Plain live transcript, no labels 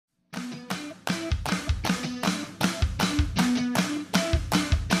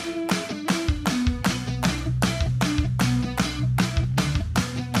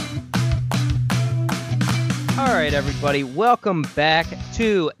right, everybody. Welcome back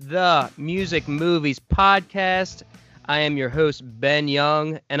to the Music Movies Podcast. I am your host, Ben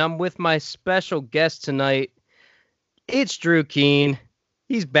Young, and I'm with my special guest tonight. It's Drew Keane.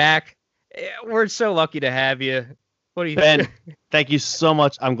 He's back. We're so lucky to have you. What do you Ben, thank you so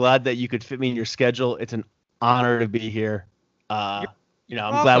much. I'm glad that you could fit me in your schedule. It's an honor to be here. I'm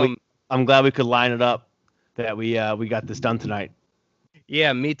glad we could line it up that we got this done tonight.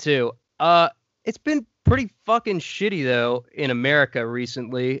 Yeah, me too. It's been pretty fucking shitty though in America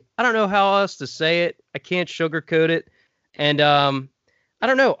recently. I don't know how else to say it. I can't sugarcoat it. And I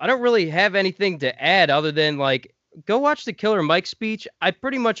don't know. I don't really have anything to add other than like go watch the Killer Mike speech. I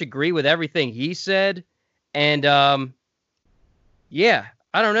pretty much agree with everything he said. And yeah,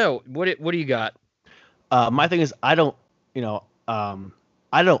 I don't know. What do you got? My thing is I don't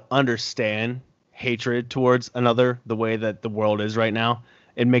understand hatred towards another the way that the world is right now.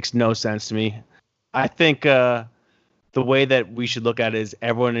 It makes no sense to me. I think the way that we should look at it is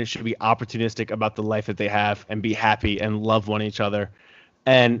everyone should be opportunistic about the life that they have and be happy and love one each other.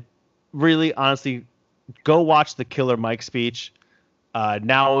 And really, honestly, go watch the Killer Mike speech.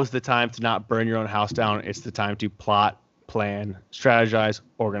 Now is the time to not burn your own house down. It's the time to plot, plan, strategize,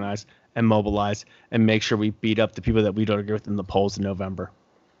 organize, and mobilize, and make sure we beat up the people that we don't agree with in the polls in November.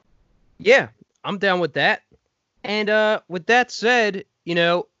 Yeah, I'm down with that. And with that said,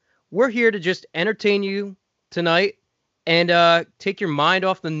 we're here to just entertain you tonight and take your mind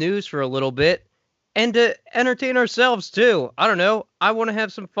off the news for a little bit and to entertain ourselves too. I don't know. I want to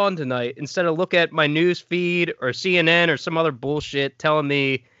have some fun tonight instead of look at my news feed or CNN or some other bullshit telling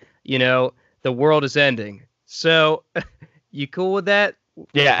me, the world is ending. So you cool with that?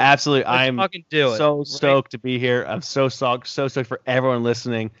 Yeah, absolutely. I'm so stoked to be here. I'm so stoked for everyone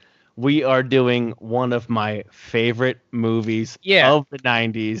listening. We are doing one of my favorite movies of the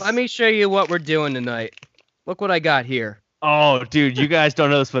 90s. Let me show you what we're doing tonight. Look what I got here. Oh, dude, you guys don't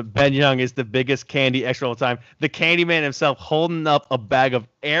know this, but Ben Young is the biggest candy extra all the time. The candy man himself holding up a bag of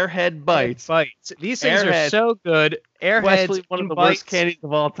Airhead bites. These things are so good. Airheads, Wesley, one of the worst candies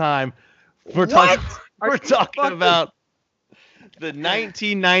of all time. We're talking about the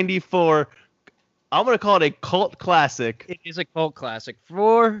 1994... I'm going to call it a cult classic. It is a cult classic,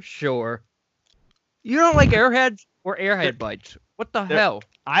 for sure. You don't like Airheads or Airhead bites? What the hell?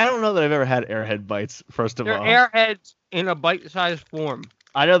 I don't know that I've ever had Airhead bites, first of all. They're Airheads in a bite-sized form.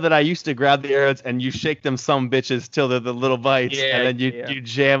 I know that I used to grab the Airheads and you shake them some bitches till they're the little bites. Yeah, and then you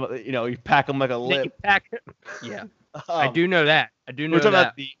jam, you pack them like a lip. You pack it. Yeah. I do know that. We're talking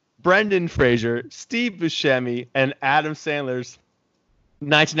about the Brendan Fraser, Steve Buscemi, and Adam Sandler's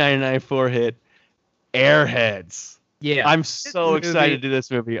 1994 hit, Airheads. Yeah. I'm so excited to do this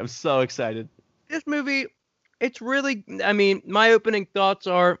movie. I'm so excited. This movie, it's really, my opening thoughts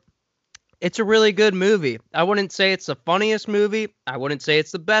are, it's a really good movie. I wouldn't say it's the funniest movie. I wouldn't say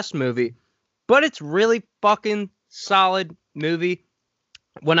it's the best movie. But it's really fucking solid movie.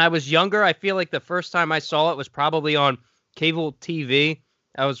 When I was younger, I feel like the first time I saw it was probably on cable TV.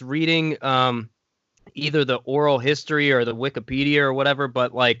 I was reading either the oral history or the Wikipedia or whatever,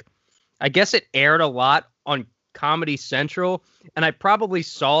 but I guess it aired a lot on Comedy Central, and I probably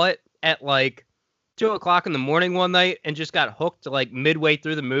saw it at 2:00 in the morning one night and just got hooked midway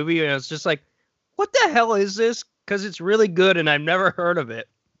through the movie, and I was just like, what the hell is this? Because it's really good, and I've never heard of it.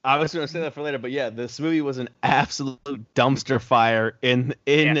 I was going to say that for later, but yeah, this movie was an absolute dumpster fire in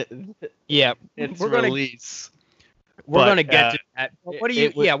its release. We're going to get to that. What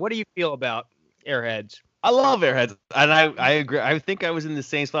do you feel about Airheads? I love Airheads, and I agree. I think I was in the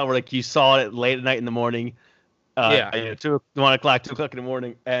same spot where you saw it late at night in the morning, 1 o'clock, 2 o'clock in the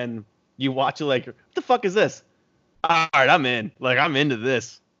morning, and you watch it what the fuck is this? All right, I'm in. I'm into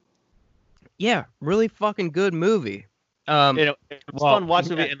this. Yeah, really fucking good movie. It's fun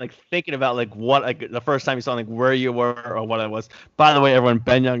watching it and thinking about what the first time you saw where you were or what it was. By the way, everyone,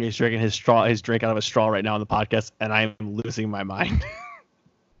 Ben Young is drinking his drink out of a straw right now on the podcast, and I'm losing my mind.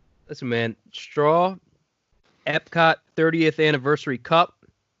 Listen, man, straw. Epcot 30th anniversary cup.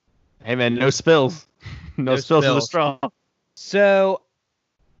 Hey man, no spills. No spills of the straw. So,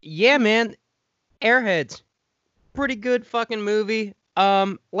 yeah, man, Airheads, pretty good fucking movie.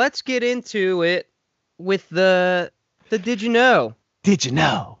 Let's get into it with the Did You Know? Did you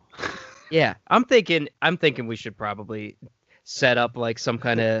know? Yeah, I'm thinking we should probably set up some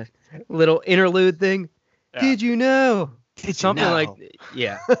kind of little interlude thing. Yeah. Did you know? Something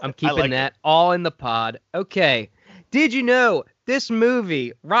yeah, I'm keeping that all in the pod. Okay. Did you know this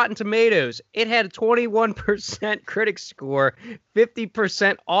movie, Rotten Tomatoes, it had a 21% critic score,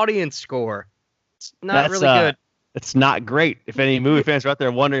 50% audience score. It's not really good. It's not great. If any movie fans are out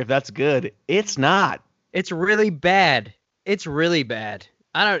there wondering if that's good, it's not. It's really bad. It's really bad.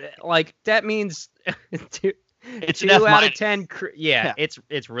 I don't like that means two, It's an F two out of minus. 10. Yeah, Yeah.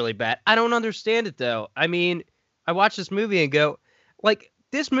 it's really bad. I don't understand it though. I mean, I watched this movie and go, like,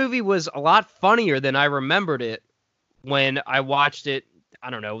 this movie was a lot funnier than I remembered it when I watched it. I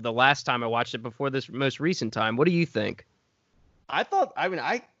don't know, the last time I watched it before this most recent time. What do you think? I thought. I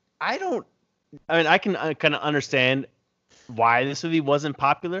don't. I mean, I can kind of understand why this movie wasn't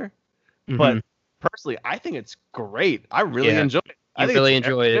popular, Hmm. but personally, I think it's great. I really Yeah, enjoy it. I you think it's really very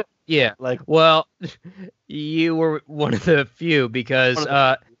enjoyed good. it. Yeah. Like Well, you were one of the few because one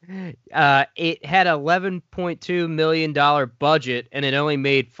of the. it had $11.2 million budget and it only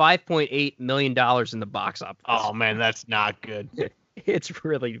made $5.8 million in the box office. Oh man, that's not good. It's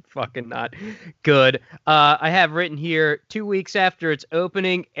really fucking not good. I have written here 2 weeks after its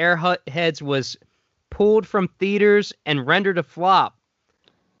opening, Airheads was pulled from theaters and rendered a flop.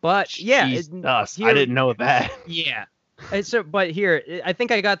 But yeah, Jesus, I here, didn't know that. yeah. But here, I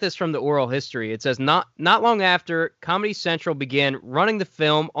think I got this from the oral history. It says not long after, Comedy Central began running the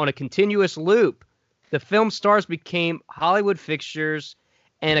film on a continuous loop. The film stars became Hollywood fixtures,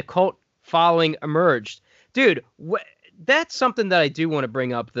 and a cult following emerged. Dude, that's something that I do want to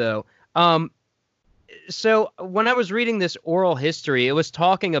bring up, though. So when I was reading this oral history, it was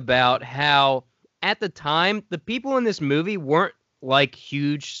talking about how at the time the people in this movie weren't like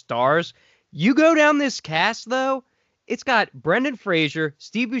huge stars. You go down this cast, though. It's got Brendan Fraser,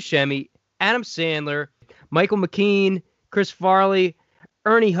 Steve Buscemi, Adam Sandler, Michael McKean, Chris Farley,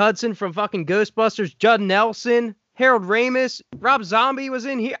 Ernie Hudson from fucking Ghostbusters, Judd Nelson, Harold Ramis, Rob Zombie was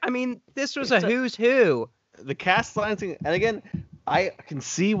in here. I mean, this was a who's who. The cast lines, and again, I can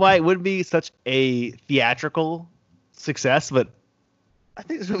see why it wouldn't be such a theatrical success, but I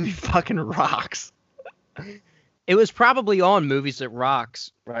think this movie fucking rocks. It was probably on Movies That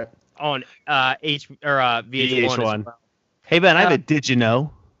Rocks Right. on VH1. VH1. Hey Ben, I have a did you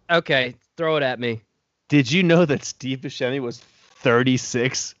know? Okay, throw it at me. Did you know that Steve Buscemi was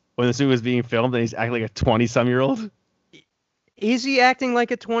 36 when this movie was being filmed, and he's acting like a 20-some-year-old? Is he acting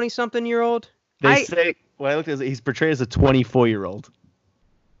like a 20-something-year-old? They say when I looked at it, he's portrayed as a 24-year-old.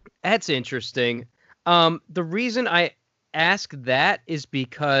 That's interesting. The reason I ask that is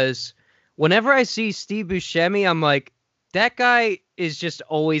because whenever I see Steve Buscemi, I'm like, that guy is just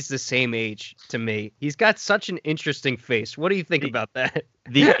always the same age to me. He's got such an interesting face. What do you think about that?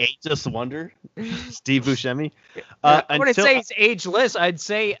 The ageless wonder, Steve Buscemi. I wouldn't say he's ageless. I'd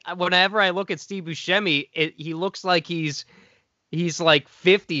say whenever I look at Steve Buscemi, he looks like he's like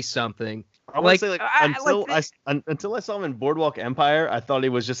 50 something. I would say until I saw him in Boardwalk Empire, I thought he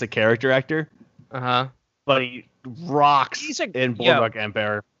was just a character actor. But he rocks in Boardwalk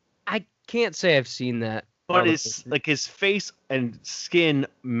Empire. I can't say I've seen that. But his face and skin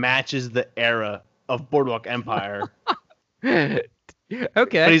matches the era of Boardwalk Empire.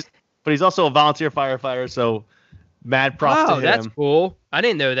 Okay. But he's also a volunteer firefighter, so mad props to him. Oh, that's cool. I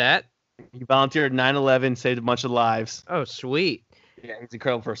didn't know that. He volunteered at 9/11, saved a bunch of lives. Oh, sweet. Yeah, he's an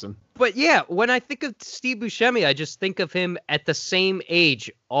incredible person. But yeah, when I think of Steve Buscemi, I just think of him at the same age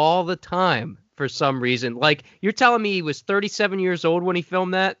all the time for some reason. Like, you're telling me he was 37 years old when he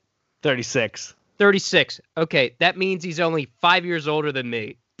filmed that? 36. 36. Okay, that means he's only 5 years older than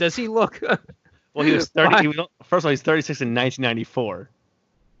me. Does he look? Well, he was 30. First of all, he's 36 in 1994.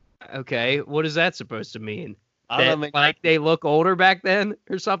 Okay, what is that supposed to mean? Like they look older back then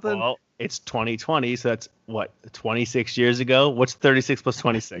or something? Well, it's 2020, so that's what, 26 years ago? What's 36 plus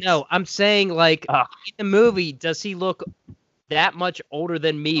 26? No, I'm saying like in the movie, does he look that much older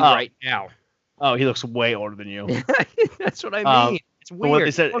than me right now? Oh, he looks way older than you. That's what I mean. It's weird.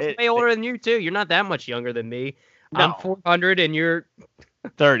 They said, he looks way older than you too. You're not that much younger than me. No. I'm 400 and you're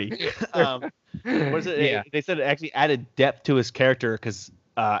 30. What is it? Yeah. They said it actually added depth to his character because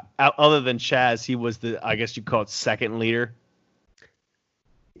other than Chaz, he was I guess you call it second leader.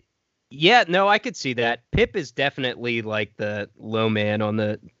 Yeah, no, I could see that. Pip is definitely like the low man on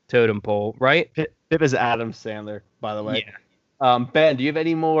the totem pole, right? Pip is Adam Sandler, by the way. Yeah. Ben, do you have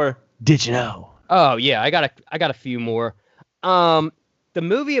any more? Did you know? Oh yeah, I got a few more. The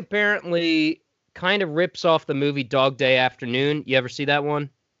movie apparently kind of rips off the movie Dog Day Afternoon. You ever see that one?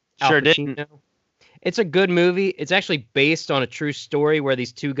 Sure didn't. It's a good movie. It's actually based on a true story where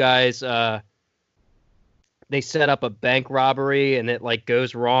these two guys they set up a bank robbery and it like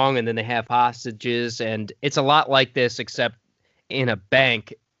goes wrong and then they have hostages, and it's a lot like this except in a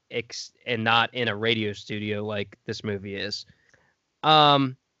bank and not in a radio studio like this movie is.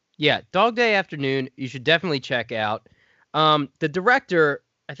 Yeah, Dog Day Afternoon, you should definitely check out. The director,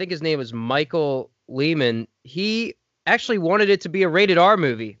 I think his name is Michael Lehman, he actually wanted it to be a rated R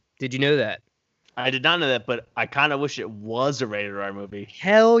movie. Did you know that? I did not know that, but I kind of wish it was a rated R movie.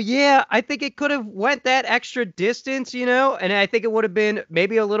 Hell yeah. I think it could have went that extra distance, and I think it would have been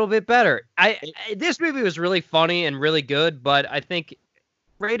maybe a little bit better. This movie was really funny and really good, but I think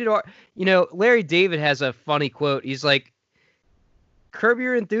rated R, Larry David has a funny quote. He's like, Curb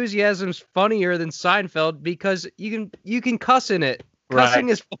Your Enthusiasm's funnier than Seinfeld because you can cuss in it. Cussing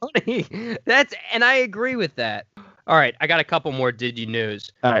is funny. And I agree with that. All right, I got a couple more Did You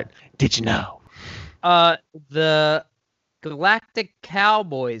News. All right. Did you know? The Galactic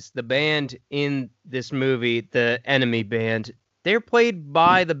Cowboys, the band in this movie, the enemy band, they're played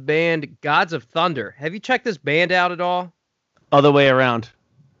by the band Gods of Thunder. Have you checked this band out at all? Other way around.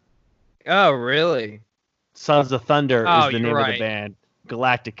 Oh, really? Sons of Thunder is the name right. of the band.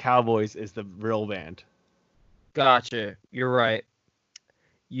 Galactic Cowboys is the real band. Gotcha. You're right.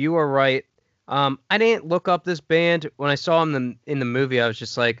 You are right. I didn't look up this band. When I saw them in the movie, I was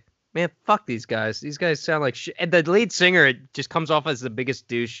just like, man, fuck these guys. These guys sound like shit. And the lead singer just comes off as the biggest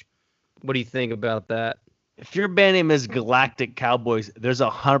douche. What do you think about that? If your band name is Galactic Cowboys, there's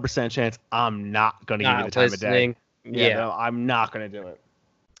 100% chance I'm not going to give you the time of day. Yeah. No, I'm not going to do it.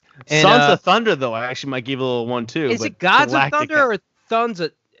 And, Sons of Thunder, though, I actually might give you a little one, too. Is it Gods of Thunder or Sons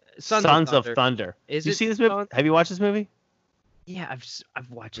of Thunder? Is you it see this movie? Have you watched this movie? Yeah,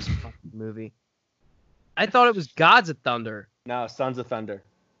 I've watched this fucking movie. I thought it was Gods of Thunder. No, Sons of Thunder.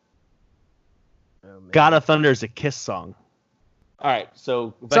 Oh, God of Thunder is a Kiss song. All right,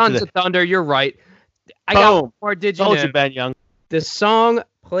 so Sons of Thunder, you're right. I Boom. got more. Did you Told know? you, Ben Young. The song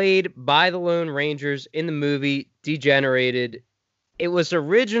played by the Lone Rangers in the movie Degenerated. It was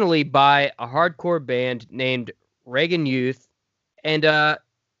originally by a hardcore band named Reagan Youth, and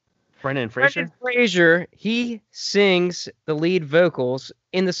Brendan Fraser. He sings the lead vocals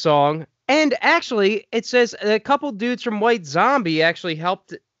in the song. And actually, it says a couple dudes from White Zombie actually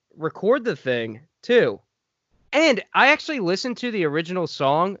helped record the thing, too. And I actually listened to the original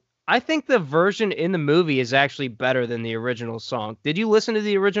song. I think the version in the movie is actually better than the original song. Did you listen to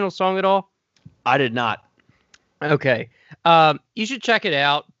the original song at all? I did not. Okay. You should check it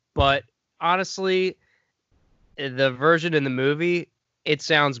out. But honestly, the version in the movie, it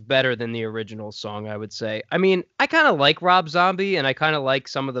sounds better than the original song, I would say. I mean, I kind of like Rob Zombie, and I kind of like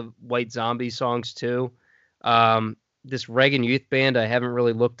some of the White Zombie songs, too. This Reagan Youth band, I haven't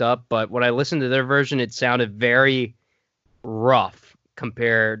really looked up, but when I listened to their version, it sounded very rough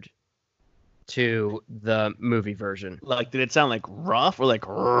compared to the movie version. Like, did it sound like rough or like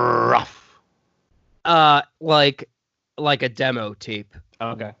rough? Like a demo tape.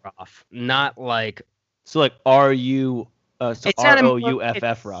 Okay. Rough. Not like... So like ROUFF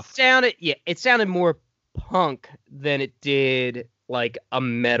rough. It sounded more punk than it did like a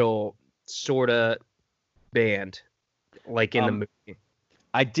metal sort of band, like in the movie.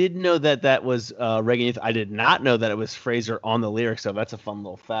 I did know that was Reagan Youth. I did not know that it was Fraser on the lyrics, so that's a fun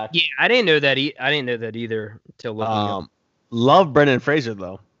little fact. Yeah, I didn't know that. I didn't know that either until looking up. Love Brendan Fraser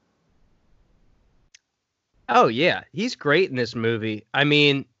though. Oh yeah, he's great in this movie. I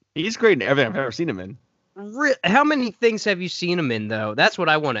mean, he's great in everything I've ever seen him in. How many things have you seen him in, though? That's what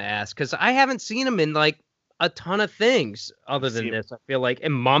I want to ask, because I haven't seen him in, like, a ton of things other than this, I feel like.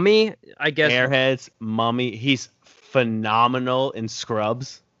 And Mummy, I guess. Airheads, Mummy. He's phenomenal in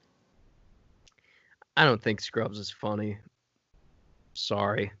Scrubs. I don't think Scrubs is funny.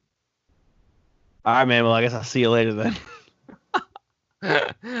 Sorry. All right, man. Well, I guess I'll see you later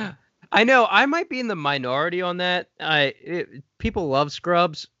then. I know. I might be in the minority on that. People love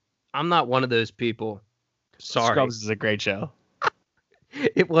Scrubs. I'm not one of those people. Sorry. Scrubs is a great show.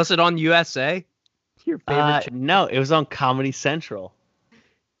 It wasn't on USA? Your favorite show? No, it was on Comedy Central.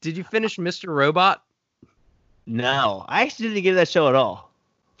 Did you finish Mr. Robot? No, I actually didn't give that show at all.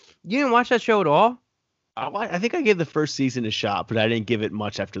 You didn't watch that show at all? I think I gave the first season a shot, but I didn't give it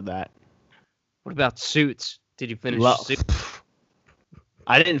much after that. What about Suits? Did you finish Suits?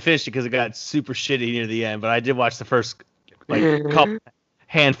 I didn't finish it because it got super shitty near the end, but I did watch the first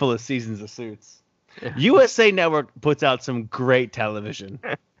handful of seasons of Suits. USA Network puts out some great television.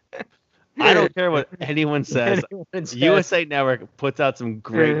 I don't care what anyone says. USA Network puts out some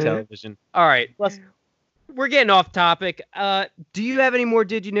great television. All right. We're getting off topic. Do you have any more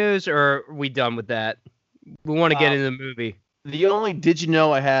Did You Knows, or are we done with that? We want to get into the movie. The only Did You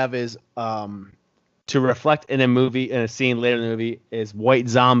Know I have is to reflect in a scene later in the movie is White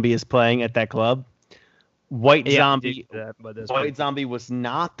Zombie is playing at that club. White Zombie was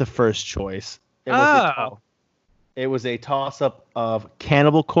not the first choice. It was a toss-up of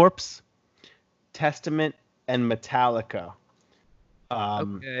Cannibal Corpse, Testament, and Metallica.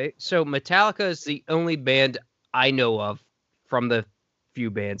 Okay, so Metallica is the only band I know of from the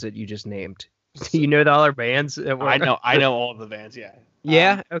few bands that you just named. You know the other bands that were. I know all the bands. Yeah.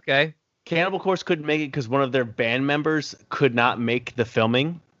 Yeah. Okay. Cannibal Corpse couldn't make it because one of their band members could not make the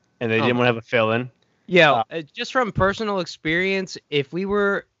filming, and they Oh didn't my. want to have a fill-in. Yeah. Just from personal experience, if we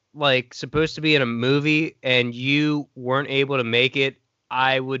were like supposed to be in a movie and you weren't able to make it,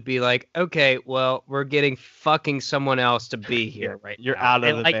 I would be like, okay, well, we're getting fucking someone else to be here right You're now. out of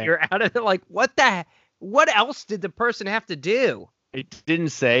And, the like band. you're out of it. Like what else did the person have to do? It didn't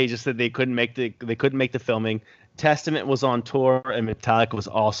say, just that they couldn't make the filming. Testament was on tour, and Metallica was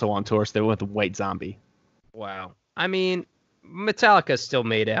also on tour, so they went with White Zombie. Wow. I mean, Metallica still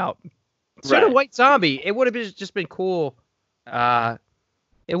made out. So Right. did White Zombie. It would have just been cool. It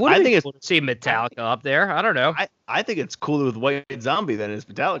would I have think been it's cool to see Metallica up there. I don't know. I think it's cooler with White Zombie than it's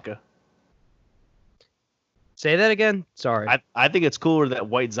Metallica. Say that again. Sorry. I think it's cooler that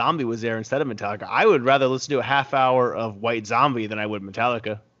White Zombie was there instead of Metallica. I would rather listen to a half hour of White Zombie than I would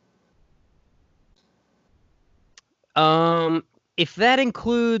Metallica. If that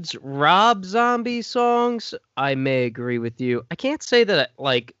includes Rob Zombie songs, I may agree with you. I can't say that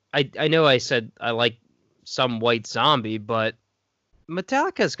I know I said I like some White Zombie, but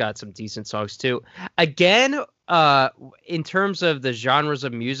Metallica's got some decent songs too. Again, in terms of the genres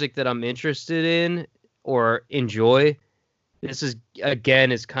of music that I'm interested in or enjoy, this is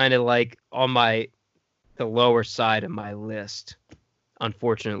kind of like on the lower side of my list,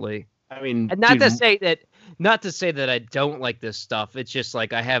 unfortunately. I mean, And not to say that I don't like this stuff. It's just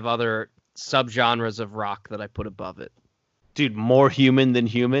like I have other subgenres of rock that I put above it. dude, More Human Than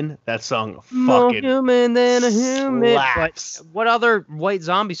Human. That song More fucking human than a human. slaps. But what other White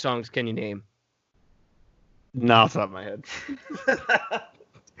Zombie songs can you name? No, off the top of my head.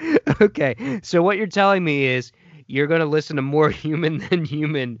 Okay, so what you're telling me is you're going to listen to More Human Than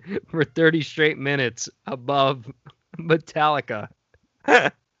Human for 30 straight minutes above Metallica.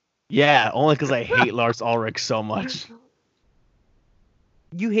 Yeah, only because I hate Lars Ulrich so much.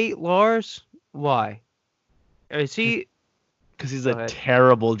 You hate Lars? Why? Is he... Because he's Go a ahead.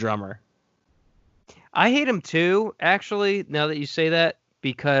 terrible drummer. I hate him too, actually, now that you say that,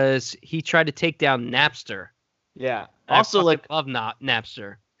 because he tried to take down Napster. Yeah. I Also, fucking like, love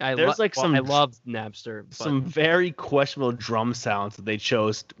Napster. there's like I love Napster. But some very questionable drum sounds that they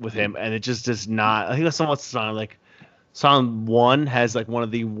chose with him, and it just does not. I think that's somewhat song. Like, song 1 has like one of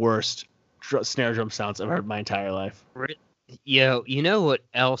the worst snare drum sounds I've heard in my entire life. Yo, you know what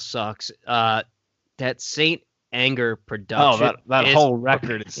else sucks? That Saint Anger production. Oh, that whole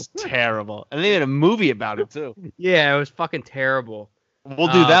record is terrible, and they made a movie about it too. Yeah, it was fucking terrible.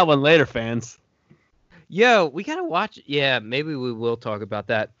 We'll do that one later, fans. Yo, we gotta watch. Yeah, maybe we will talk about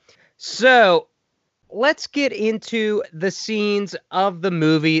that. So let's get into the scenes of the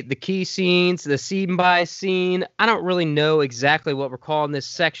movie, the key scenes, the scene by scene. I don't really know exactly what we're calling this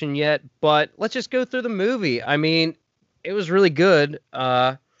section yet, but let's just go through the movie. I mean, it was really good.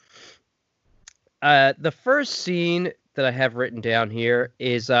 The first scene that I have written down here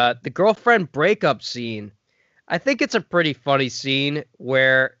is the girlfriend breakup scene. I think it's a pretty funny scene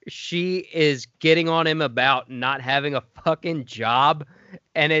where she is getting on him about not having a fucking job.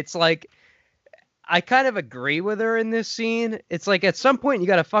 And it's like, I kind of agree with her in this scene. It's like at some point you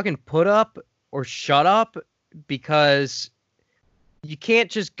got to fucking put up or shut up, because you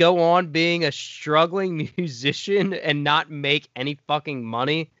can't just go on being a struggling musician and not make any fucking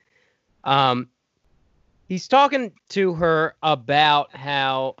money. He's talking to her about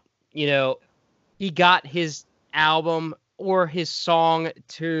how, he got his album or his song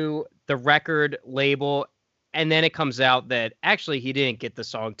to the record label, and then it comes out that actually he didn't get the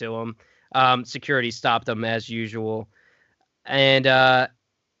song to him. Security stopped him as usual, and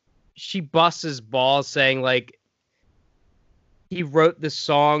she busts his balls saying like he wrote the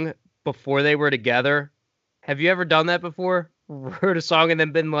song before they were together. Have you ever done that before? Wrote a song and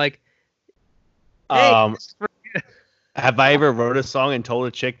then been like, hey, have I ever wrote a song and told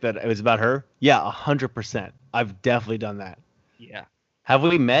a chick that it was about her? Yeah, 100%. I've definitely done that. Yeah. Have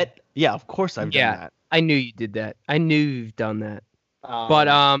we met? Yeah, of course I've done that. I knew you did that. I knew you've done that.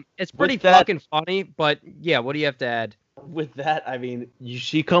 But it's pretty fucking funny. But yeah, what do you have to add? With that, I mean,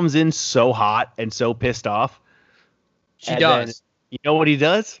 she comes in so hot and so pissed off. She does. Then, you know what he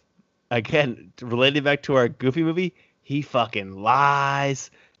does? Again, related back to our Goofy movie, he fucking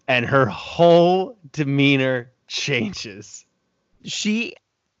lies, and her whole demeanor changes. She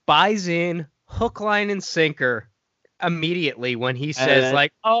buys in hook, line, and sinker immediately when he says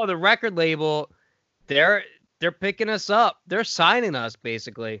like, "Oh, the record label, they're picking us up. They're signing us,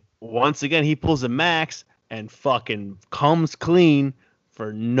 basically." Once again, he pulls a Max and fucking comes clean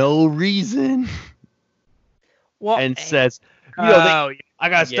for no reason. Well, and says, Oh, I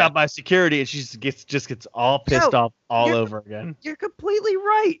gotta yeah. stop by security, and she just gets all pissed off all over again. You're completely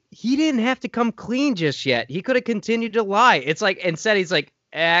right. He didn't have to come clean just yet. He could have continued to lie. It's like, instead he's like,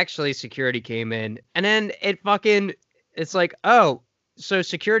 actually, security came in. And then it's like, oh, so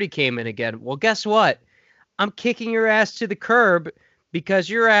security came in again. Well, guess what? I'm kicking your ass to the curb because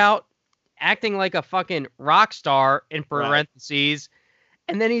you're out acting like a fucking rock star, in parentheses. Right.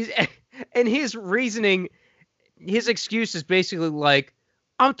 And then and his reasoning, his excuse is basically like,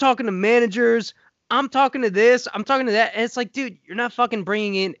 I'm talking to managers, I'm talking to this, I'm talking to that. And it's like, dude, you're not fucking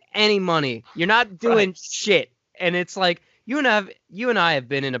bringing in any money. You're not doing shit. And it's like, you and I have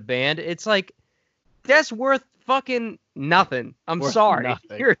been in a band. It's like, that's worth fucking nothing. I'm sorry.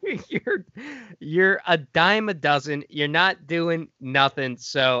 Nothing. You're a dime a dozen. You're not doing nothing.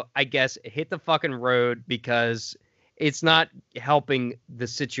 So I guess hit the fucking road, because it's not helping the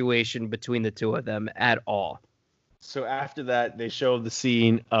situation between the two of them at all. So after that, they show the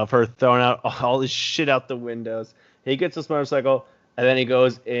scene of her throwing out all this shit out the windows. He gets his motorcycle, and then he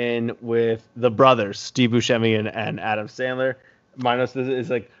goes in with the brothers, Steve Buscemi and Adam Sandler. Minus this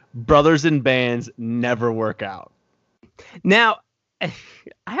is like, brothers in bands never work out. Now, I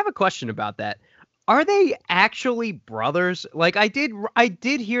have a question about that. Are they actually brothers? Like, I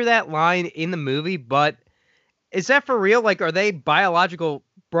did hear that line in the movie, but is that for real? Like, are they biological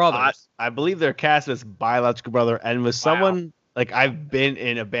brothers? I believe they're cast as biological brother, and with someone like, I've been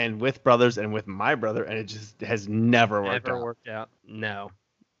in a band with brothers and with my brother, and it just has never worked out. No.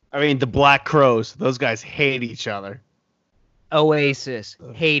 I mean, the Black Crowes, those guys hate each other. Oasis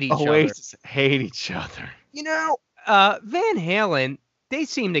hate each other. You know, Van Halen, they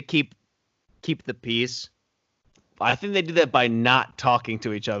seem to keep the peace. I think they do that by not talking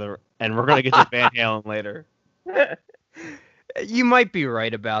to each other, and we're gonna get to Van Halen later. You might be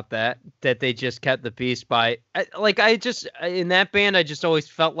right about that they just kept the peace by, in that band, I just always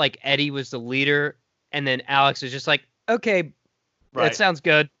felt like Eddie was the leader, and then Alex is just like, okay, that sounds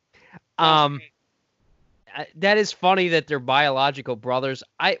good. That is funny that they're biological brothers.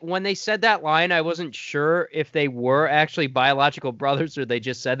 When they said that line, I wasn't sure if they were actually biological brothers or they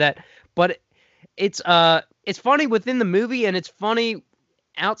just said that. But it's funny within the movie, and it's funny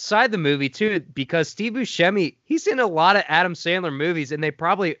outside the movie too, because Steve Buscemi, he's in a lot of Adam Sandler movies, and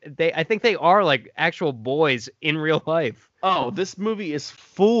I think they are like actual boys in real life. Oh, this movie is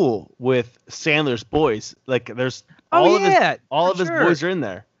full with Sandler's boys. Like, there's all of his boys are in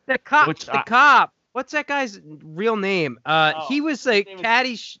there. The cop. What's that guy's real name? He was the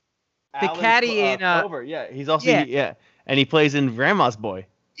caddy in Clover. Yeah, he's also and he plays in Grandma's Boy.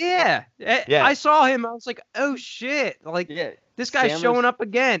 Yeah. I saw him. I was like, oh shit! Like, this guy's showing up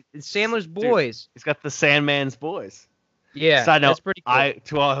again. It's Sandler's boys. He's got the Sandman's boys. Yeah, Side note, that's pretty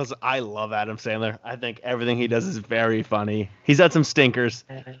cool. I love Adam Sandler. I think everything he does is very funny. He's had some stinkers,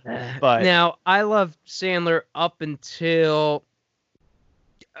 but now I love Sandler up until.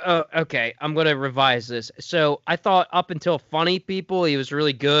 Okay, I'm gonna revise this. So I thought up until Funny People, he was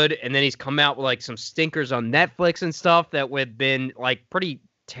really good, and then he's come out with like some stinkers on Netflix and stuff that would have been like pretty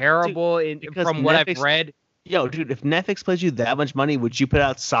terrible from what I've read. Yo, dude, if Netflix pays you that much money, would you put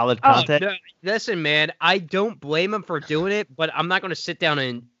out solid content? No, listen, man, I don't blame him for doing it, but I'm not gonna sit down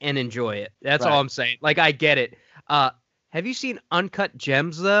and enjoy it. That's all I'm saying. Like, I get it. Have you seen Uncut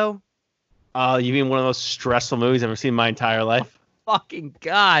Gems though? You mean one of those stressful movies I've ever seen in my entire life? Fucking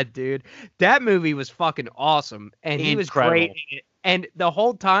God, dude. That movie was fucking awesome. And he was great. And the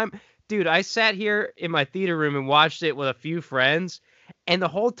whole time, dude, I sat here in my theater room and watched it with a few friends. And the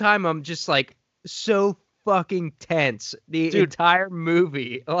whole time I'm just like so fucking tense. The entire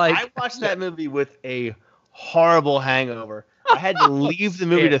movie. Like, I watched that movie with a horrible hangover. I had to leave the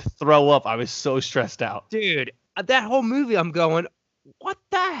movie to throw up. I was so stressed out. Dude, that whole movie I'm going, what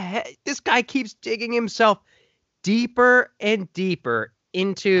the heck? This guy keeps digging himself deeper and deeper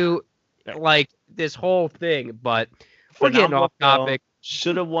into like this whole thing, but we're getting off topic.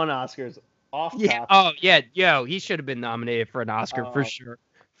 Should have won Oscars. Topic. Oh yeah, he should have been nominated for an Oscar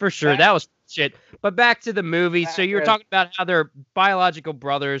for sure. That was shit. But back to the movie. So you were talking about how they're biological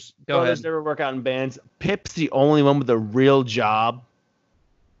brothers. Brothers never work out in bands. Pip's the only one with a real job.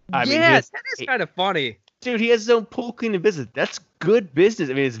 That is kind of funny. Dude, he has his own pool cleaning business. That's good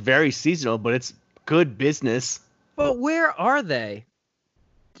business. I mean, it's very seasonal, but it's good business. But where are they?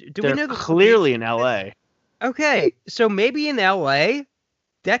 They're we know clearly in LA. Okay, so maybe in LA,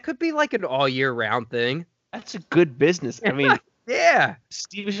 that could be like an all year round thing. That's a good business. I mean, yeah.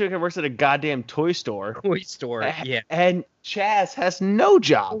 Steve Buscemi works at a goddamn toy store. Yeah. And Chaz has no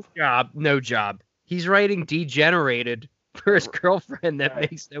job. No job. He's writing Degenerated. for his girlfriend that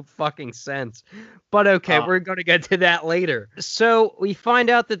makes no fucking sense. But okay, we're going to get to that later. So we find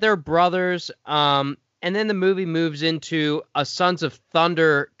out that they're brothers, and then the movie moves into a Sons of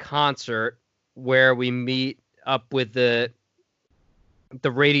Thunder concert where we meet up with the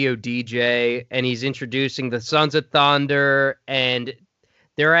radio DJ, and he's introducing the Sons of Thunder, and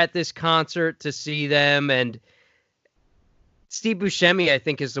they're at this concert to see them, and Steve Buscemi, I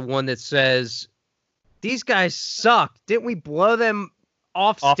think, is the one that says, "These guys suck. Didn't we blow them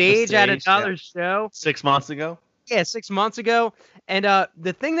off stage at another show 6 months ago?" Yeah, 6 months ago. And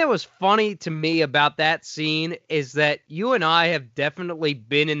the thing that was funny to me about that scene is that you and I have definitely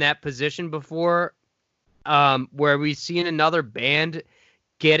been in that position before, where we've seen another band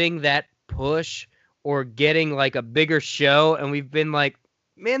getting that push or getting like a bigger show, and we've been like,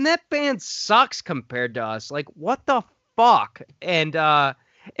 man, that band sucks compared to us. Like, what the fuck? And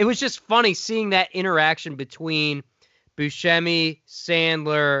it was just funny seeing that interaction between Buscemi,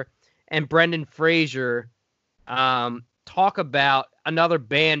 Sandler, and Brendan Fraser talk about another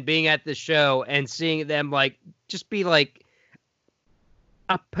band being at the show and seeing them like just be like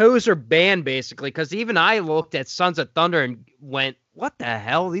a poser band, basically. Because even I looked at Sons of Thunder and went, what the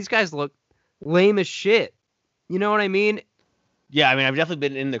hell? These guys look lame as shit. You know what I mean? Yeah, I mean, I've definitely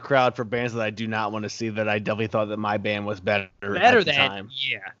been in the crowd for bands that I do not want to see, that I definitely thought that my band was better at the time.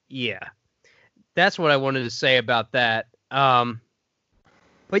 Yeah. That's what I wanted to say about that.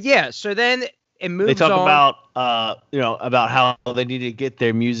 But yeah, so then it moves on. They talk about, about how they need to get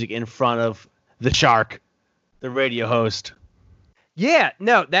their music in front of the Shark, the radio host. Yeah,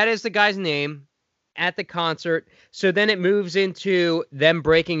 no, that is the guy's name at the concert. So then it moves into them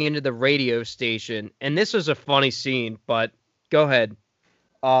breaking into the radio station. And this was a funny scene, but go ahead.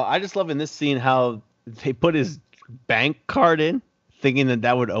 I just love in this scene how they put his bank card in, thinking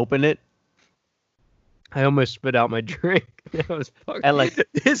that would open it. I almost spit out my drink. That was fucking. And like,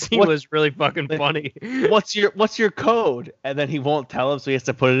 this scene was really fucking funny. What's your code? And then he won't tell him, so he has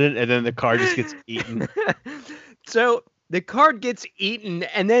to put it in, and then the card just gets eaten. So the card gets eaten,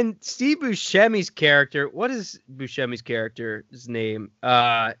 and then Steve Buscemi's character. What is Buscemi's character's name?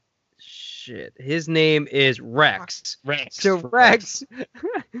 Shit. His name is Rex. So Rex.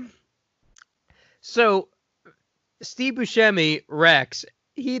 So Steve Buscemi, Rex,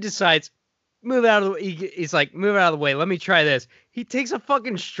 he decides, move out of the way. He's like, move out of the way. Let me try this. He takes a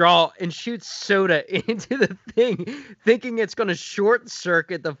fucking straw and shoots soda into the thing, thinking it's going to short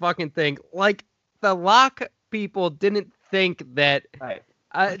circuit the fucking thing. Like, the lock people didn't think that. Right.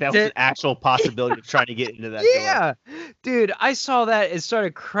 That was an actual possibility of trying to get into that door. Dude, I saw that and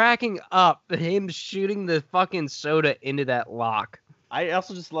started cracking up, him shooting the fucking soda into that lock. I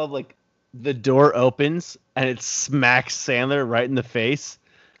also just love, like, the door opens and it smacks Sandler right in the face.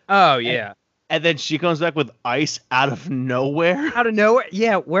 Oh, yeah. And then she comes back with ice out of nowhere. Out of nowhere?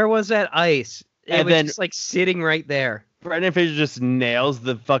 Yeah, where was that ice? It was just, like, sitting right there. Brendan Fraser just nails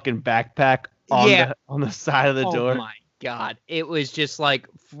the fucking backpack on the side of the door. Oh, my God. It was just, like,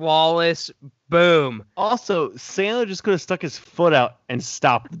 flawless. Boom. Also, Sandler just could have stuck his foot out and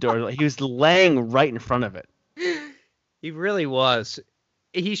stopped the door. He was laying right in front of it. He really was.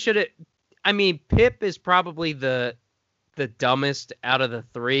 He should have. I mean, Pip is probably the dumbest out of the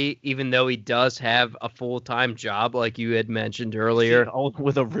three, even though he does have a full-time job, like you had mentioned earlier.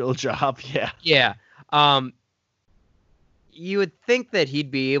 With a real job, yeah. Yeah. You would think that he'd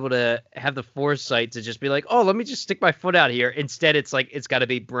be able to have the foresight to just be like, oh, let me just stick my foot out here. Instead, it's like it's got to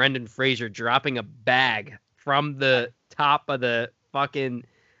be Brendan Fraser dropping a bag from the top of the fucking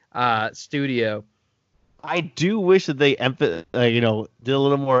studio. I do wish that they did a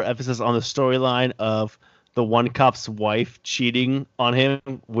little more emphasis on the storyline of the one cop's wife cheating on him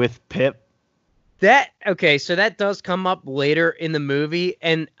with Pip. So that does come up later in the movie,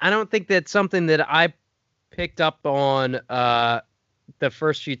 and I don't think that's something that I picked up on the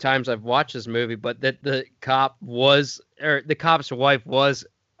first few times I've watched this movie, but that the cop's wife was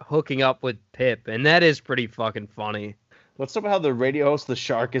hooking up with Pip, and that is pretty fucking funny. Let's talk about how the radio host, the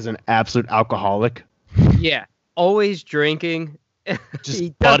Shark, is an absolute alcoholic. Yeah, always drinking.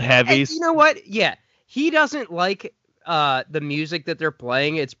 Just Bud Heavies. You know what? Yeah, he doesn't like the music that they're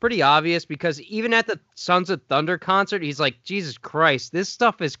playing. It's pretty obvious because even at the Sons of Thunder concert, he's like, Jesus Christ, this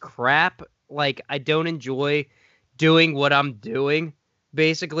stuff is crap. Like, I don't enjoy doing what I'm doing,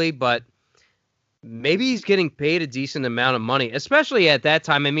 basically, but maybe he's getting paid a decent amount of money, especially at that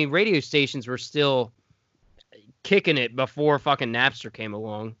time. I mean, radio stations were still kicking it before fucking Napster came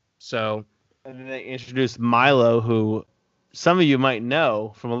along, so. And then they introduced Milo, who some of you might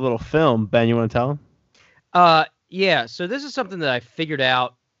know from a little film. Ben, you want to tell him? Yeah, so this is something that I figured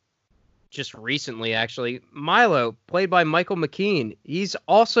out just recently, actually. Milo, played by Michael McKean. He's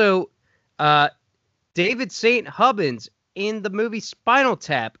also David St. Hubbins in the movie Spinal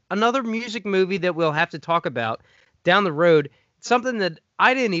Tap, another music movie that we'll have to talk about down the road. Something that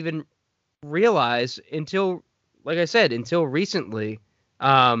I didn't even realize until, like I said, until recently.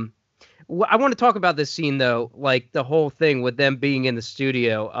 I want to talk about this scene, though, like the whole thing with them being in the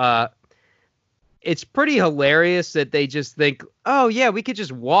studio. It's pretty hilarious that they just think, oh, yeah, we could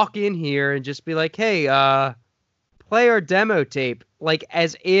just walk in here and just be like, hey, play our demo tape. Like,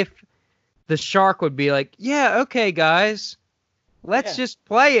 as if the shark would be like, yeah, okay, guys, let's just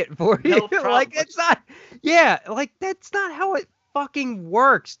play it for you. Like, it's not, yeah, like, that's not how it fucking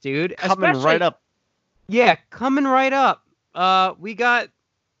works, dude. Coming right up. Yeah, coming right up. We got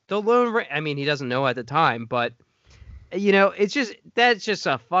the Lone I mean, he doesn't know at the time, but, you know, that's just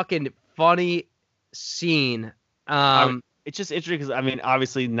a fucking funny scene. It's just interesting because, I mean,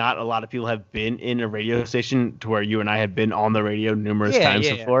 obviously not a lot of people have been in a radio station to where you and I have been on the radio numerous times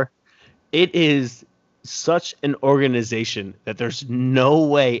before. It is such an organization that there's no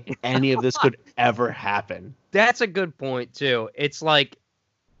way any of this could ever happen. That's a good point, too. It's like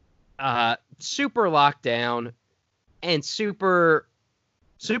super locked down and super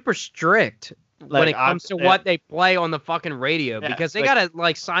strict when it comes to what they play on the fucking radio, because they gotta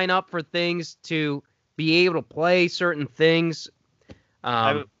like sign up for things to be able to play certain things.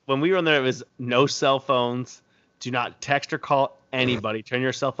 When we were on there, it was no cell phones. Do not text or call anybody. Turn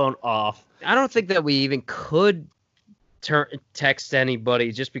your cell phone off. I don't think that we even could text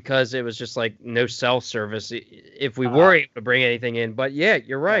anybody, just because it was just like no cell service if we were able to bring anything in. But yeah,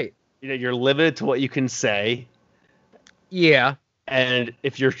 you're right. You know, you're limited to what you can say. Yeah. And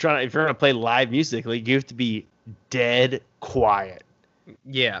if you're gonna play live music, like, you have to be dead quiet.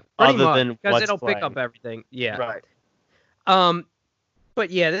 Yeah, other than because it'll playing. pick up everything. Yeah. Right. But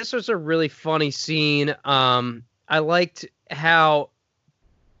yeah, this was a really funny scene. I liked how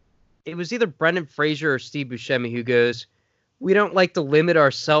it was either Brendan Fraser or Steve Buscemi who goes, "We don't like to limit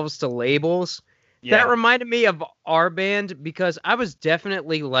ourselves to labels." Yeah. That reminded me of our band, because I was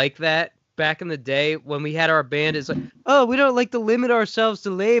definitely like that back in the day when we had our band. Is like, oh, we don't like to limit ourselves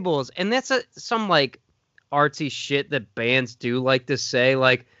to labels, and that's some like artsy shit that bands do like to say,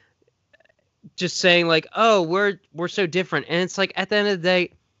 like just saying like, oh, we're so different, and it's like, at the end of the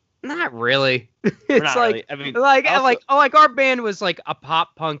day, not really. It's not like really. I mean, like our band was like a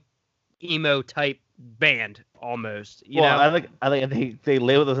pop punk emo type band almost. You know? I think they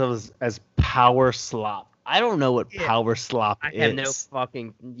label themselves as power slop. I don't know what power slop is.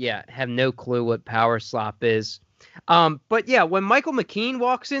 Have no clue what power slop is. But yeah, when Michael McKean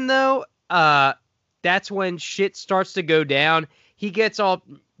walks in, though, that's when shit starts to go down. He gets all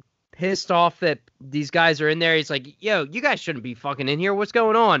pissed off that these guys are in there. He's like, yo, you guys shouldn't be fucking in here. What's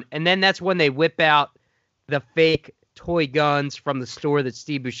going on? And then that's when they whip out the fake toy guns from the store that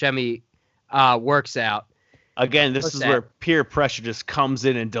Steve Buscemi works out. Again, this is where peer pressure just comes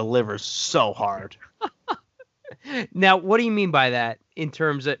in and delivers so hard. Now, what do you mean by that in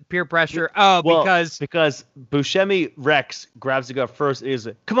terms of peer pressure? Oh, well, because Buscemi Rex grabs the gun first. Is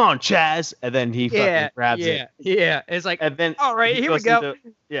like, come on, Chaz, and then he fucking grabs it. Yeah. It's like, and then all right, here we go.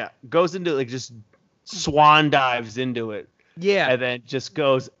 Goes into like just swan dives into it. Yeah, and then just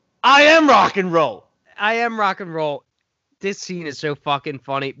goes, I am rock and roll. I am rock and roll. This scene is so fucking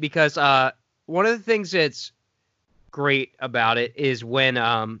funny because one of the things that's great about it is when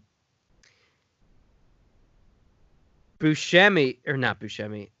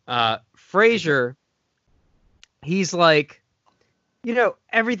Fraser, he's like, you know,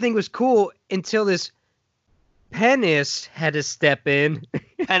 everything was cool until this Penis had to step in.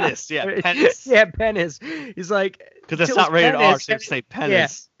 Penis. Penis. He's like, because that's not rated R, so say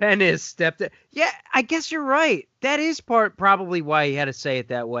Penis. Yeah, Penis stepped in. Yeah, I guess you're right. That is probably why he had to say it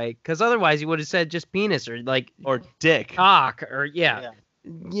that way, because otherwise he would have said just penis or dick, cock, or you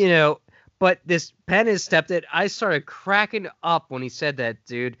know. But this Penis stepped in. I started cracking up when he said that,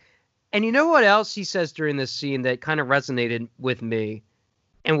 dude. And you know what else he says during this scene that kind of resonated with me,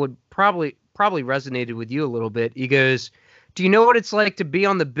 and would probably resonated with you a little bit. He goes, do you know what it's like to be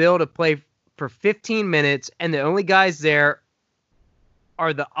on the bill to play for 15 minutes and the only guys there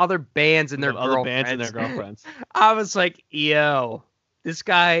are the other bands and their girlfriends? I was like, yo, this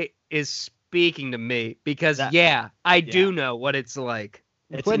guy is speaking to me, because I do know what it's like.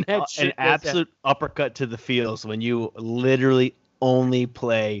 It's an absolute uppercut to the feels when you literally only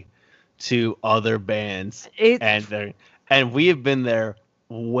play to other bands, and we have been there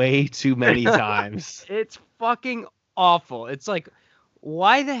way too many times. It's fucking awful. It's like,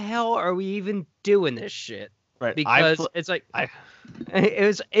 why the hell are we even doing this shit? Right. because it's like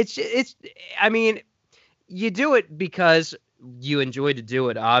it's I mean, you do it because you enjoy to do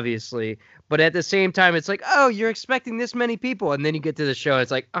it, obviously, but at the same time it's like, oh, you're expecting this many people, and then you get to the show,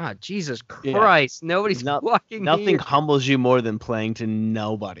 it's like, ah, oh, Jesus Christ, nobody's fucking nothing here. humbles you more than playing to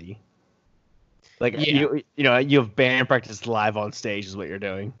nobody. Like Yeah. you have band practice live on stage is what you're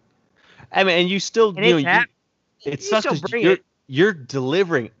doing. I mean, and you still And it you sucks still 'cause bring it. you're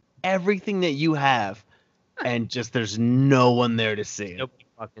delivering everything that you have, and just there's no one there to see it. Nobody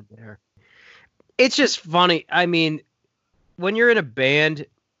fucking there. It's just funny. I mean, when you're in a band,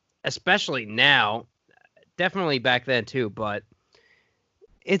 especially now, definitely back then too, but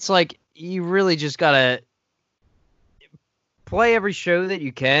it's like you really just gotta play every show that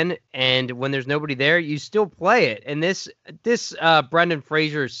you can, and when there's nobody there, you still play it. And this Brendan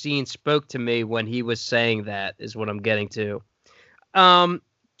Fraser scene spoke to me when he was saying that, is what I'm getting to.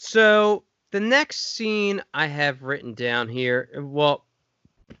 So the next scene I have written down here, well,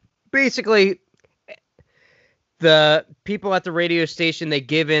 basically the people at the radio station, they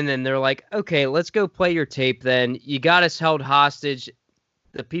give in and they're like, okay, let's go play your tape then. You got us held hostage.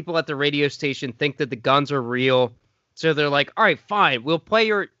 The people at the radio station think that the guns are real. So they're like, all right, fine. We'll play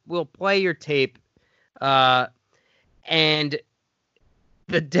your tape. And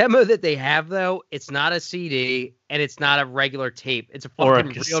the demo that they have, though, it's not a CD and it's not a regular tape. It's a fucking or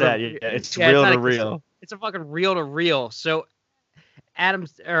a cassette. It's reel to reel. It's a fucking reel to reel. So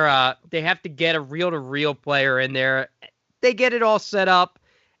they have to get a reel to reel player in there. They get it all set up,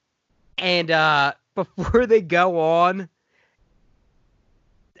 and before they go on,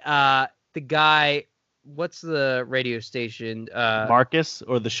 the guy, what's the radio station? Marcus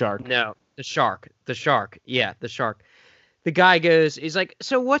or the Shark? No, the Shark. The Shark. Yeah, the Shark. The guy goes, he's like,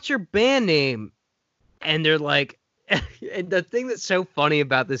 so what's your band name? And they're like, and the thing that's so funny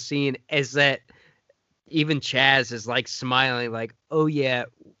about this scene is that even Chaz is like smiling, like, oh yeah,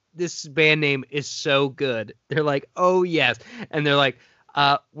 this band name is so good. They're like, oh yes. And they're like,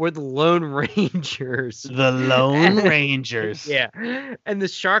 we're the Lone Rangers. The Lone Rangers. Yeah. And the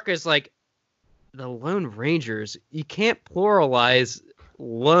Shark is like, the Lone Rangers? You can't pluralize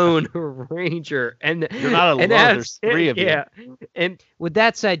Lone Ranger. And you're not alone. There's three of you. Yeah. And with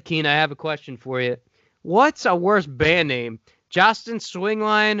that said, Keen, I have a question for you. What's a worse band name? Justin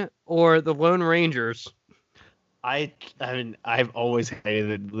Swingline or the Lone Rangers? I mean, I've always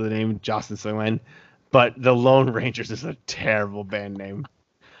hated the name Justin Swingline, but the Lone Rangers is a terrible band name.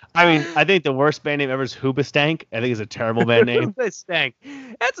 I mean, I think the worst band name ever is Hoobastank. I think it's a terrible band name. Hoobastank.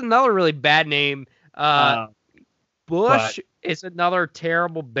 That's another really bad name. Bush is another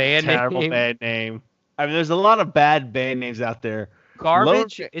terrible band name. Terrible band name. I mean, there's a lot of bad band names out there.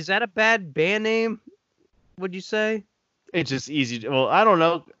 Garbage? Is that a bad band name? Would you say? It's just easy. Well, I don't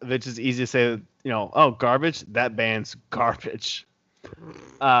know. It's just easy to say, oh, Garbage. That band's garbage.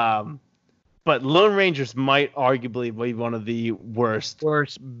 But Lone Rangers might arguably be one of the worst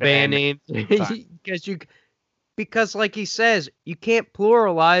band names because like he says, you can't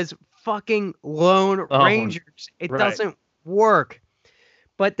pluralize fucking Lone Rangers. It doesn't work.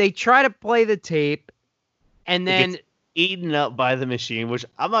 But they try to play the tape, and then eaten up by the machine, which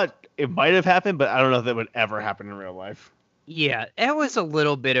it might have happened, but I don't know if that would ever happen in real life. Yeah, it was a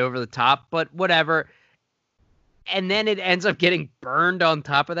little bit over the top, but whatever. And then it ends up getting burned on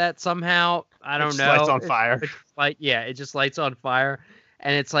top of that somehow. I don't know. It lights on fire. It just lights on fire.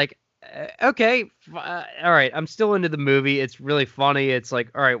 And it's like, okay, all right, I'm still into the movie. It's really funny. It's like,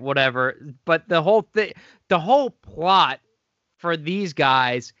 all right, whatever. But the whole plot for these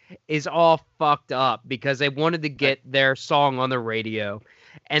guys is all fucked up because they wanted to get their song on the radio.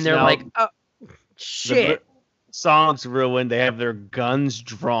 And they're like, oh, shit. The song's ruined. They have their guns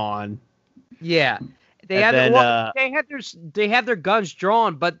drawn. Yeah. They have their guns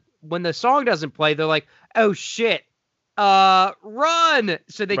drawn, but when the song doesn't play, they're like, oh shit. Run!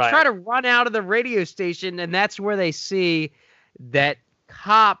 So they try to run out of the radio station, and that's where they see that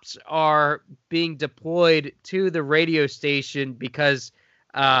cops are being deployed to the radio station because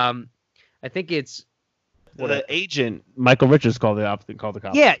I think it's the agent Michael Richards called the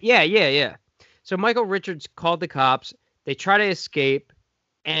cops. Yeah. So Michael Richards called the cops. They try to escape,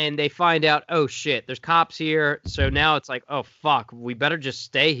 and they find out, oh shit, there's cops here. So now it's like, oh fuck, we better just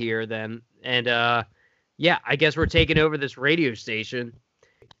stay here then. And yeah, I guess we're taking over this radio station.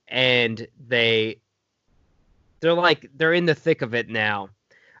 And they're in the thick of it now.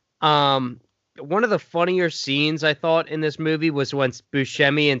 One of the funnier scenes I thought in this movie was when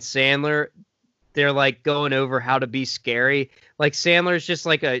Buscemi and Sandler, they're like going over how to be scary. Like Sandler's just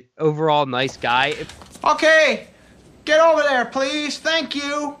like a overall nice guy. Okay, get over there, please. Thank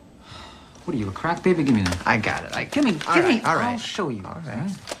you. What are you, a crack baby? Give me that. I got it. Give me. All right. I'll show you. All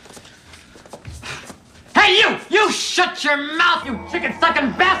right. Hey, you! You shut your mouth, you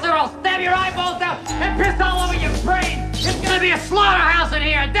chicken-sucking bastard, or I'll stab your eyeballs out and piss all over your brain! It's gonna be a slaughterhouse in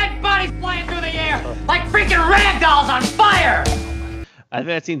here! Dead bodies flying through the air like freaking rag dolls on fire! I think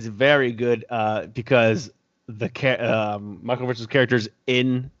that scene's very good because the Michael Richards' character's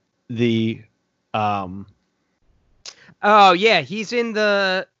in the Oh yeah, he's in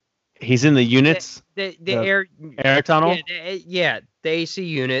the units, the air tunnel. Yeah, the AC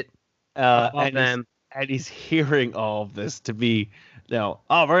unit. And he's hearing all of this to be, we're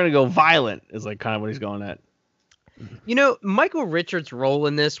gonna go violent is like kind of what he's going at. Michael Richards' role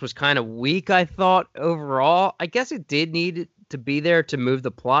in this was kind of weak, I thought, overall. I guess it did need to be there to move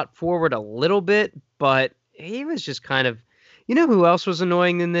the plot forward a little bit, but he was just kind of, who else was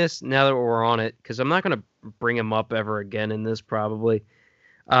annoying in this, now that we're on it, because I'm not going to bring him up ever again in this, probably.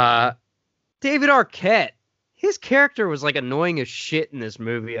 David Arquette. His character was, like, annoying as shit in this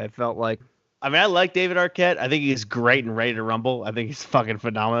movie, I felt like. I mean, I like David Arquette. I think he's great and Ready to Rumble. I think he's fucking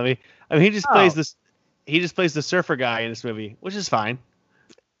phenomenal. I mean, he just plays the surfer guy in this movie, which is fine.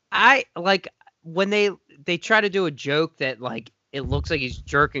 I like when they try to do a joke that like it looks like he's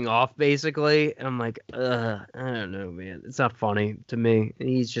jerking off basically, and I'm like, I don't know, man. It's not funny to me.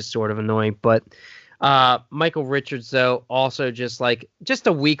 He's just sort of annoying. But Michael Richards though, also just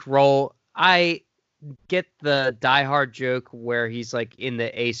a weak role. I get the Die Hard joke where he's like in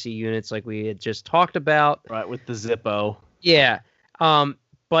the AC units like we had just talked about. Right, with the Zippo. Yeah.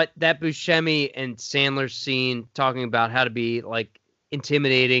 But that Buscemi and Sandler scene talking about how to be like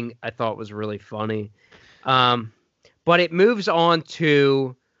intimidating, I thought was really funny. But it moves on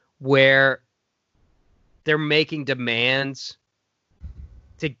to where they're making demands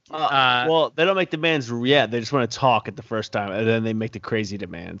to well, they don't make demands yet. They just want to talk at the first time, and then they make the crazy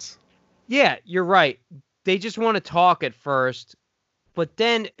demands. Yeah, you're right. They just want to talk at first, but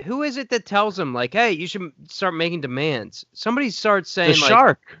then who is it that tells them like, "Hey, you should start making demands"? Somebody starts saying the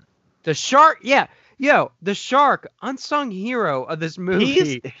shark. The shark, yeah. Yo, the shark, unsung hero of this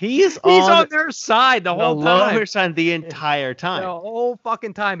movie. He's on their side the whole time. On their side the entire time. The whole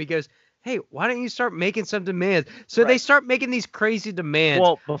fucking time. He goes, "Hey, why don't you start making some demands?" So They start making these crazy demands.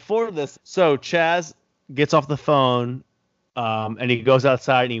 Well, before this, so Chaz gets off the phone, and he goes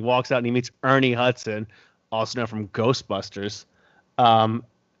outside and he walks out and he meets Ernie Hudson, also known from Ghostbusters,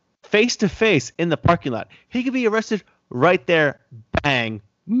 face to face in the parking lot. He could be arrested right there. Bang,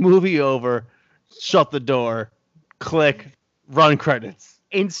 movie over. Shut the door, click, run credits.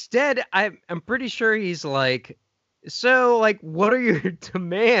 Instead, I'm pretty sure he's like, so like, what are your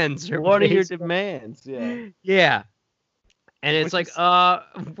demands? What are your demands? Yeah. Yeah. And it's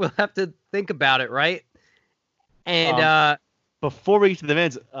we'll have to think about it, right? And before we get to the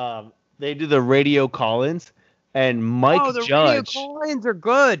demands, they do the radio call-ins, and Mike the Judge. Radio call-ins are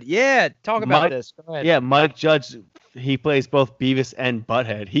good. Yeah, talk about this. Go ahead. Yeah, Mike Judge, he plays both Beavis and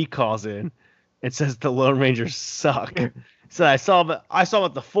Butthead. He calls in. It says the Lone Rangers suck. So I saw them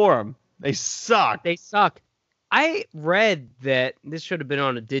at the forum. They suck. They suck. I read that this should have been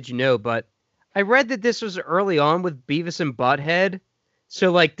on a Did You Know, but I read that this was early on with Beavis and Butthead.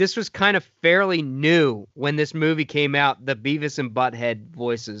 So like this was kind of fairly new when this movie came out, the Beavis and Butthead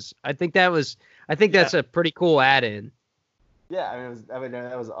voices. I think that's a pretty cool add-in. Yeah, I mean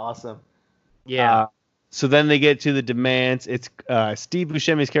that was awesome. Yeah. So then they get to the demands. It's Steve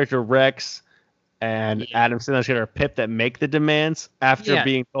Buscemi's character Rex and Adam Sandler's character Pip that make the demands after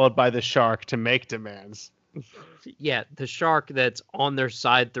being told by the shark to make demands. Yeah, the shark that's on their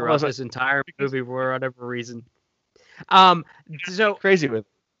side throughout this entire movie for whatever reason. So crazy with.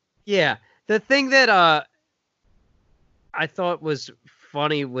 Yeah, the thing that I thought was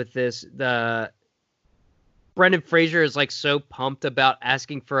funny with this, the Brendan Fraser is like so pumped about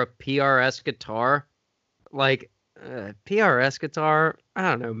asking for a PRS guitar, like PRS guitar. I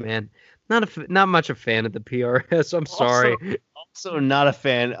don't know, man. Not much a fan of the PRS. I'm sorry. Also not a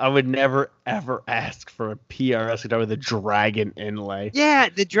fan. I would never ever ask for a PRS guitar with a dragon inlay. Yeah,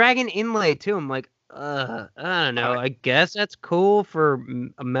 the dragon inlay too. I'm like, I don't know. I guess that's cool for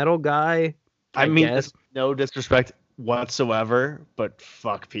a metal guy. I mean, no disrespect whatsoever, but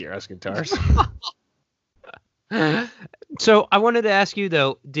fuck PRS guitars. So I wanted to ask you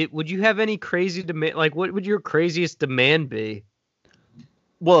though, would you have any crazy demand? Like, what would your craziest demand be?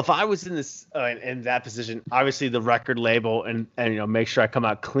 Well, if I was in this in that position, obviously the record label and make sure I come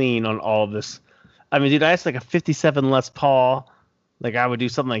out clean on all of this. I mean, dude, I asked like a 57 Les Paul. Like I would do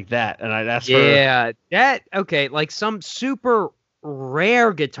something like that, and I'd ask for like some super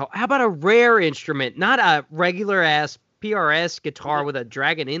rare guitar. How about a rare instrument, not a regular ass PRS guitar with a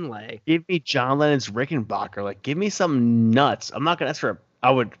dragon inlay. Give me John Lennon's Rickenbacker. Like, give me something nuts. I'm not gonna ask for. I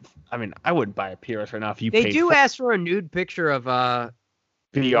wouldn't buy a PRS right now if you They paid. do ask for a nude picture of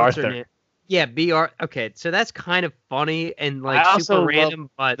B. what's her Arthur. name? Yeah, BR. Okay, so that's kind of funny and like I also super random,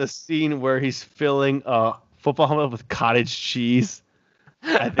 but the scene where he's filling a football helmet with cottage cheese.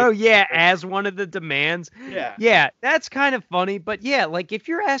 oh yeah, as one of the demands. Yeah. Yeah, that's kind of funny, but yeah, like if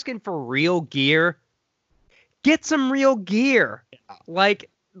you're asking for real gear, get some real gear. Yeah. Like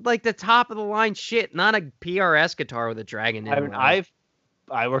the top of the line shit, not a PRS guitar with a dragon in it.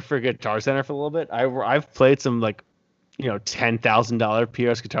 I worked for a Guitar Center for a little bit. I've played some like, $10,000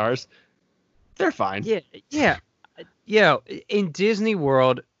 PRS guitars. They're fine. Yeah. In Disney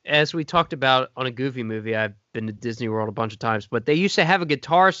World, as we talked about on a Goofy movie, I've been to Disney World a bunch of times, but they used to have a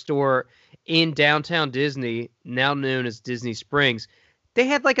guitar store in downtown Disney, now known as Disney Springs. They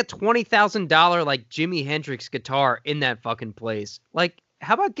had like a $20,000 like Jimi Hendrix guitar in that fucking place. Like,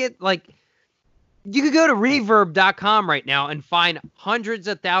 how about you could go to reverb.com right now and find hundreds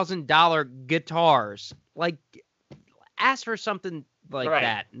of $1,000 guitars. Like, ask for something like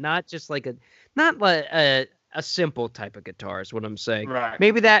that, not just like a simple type of guitar is what I'm saying. Right.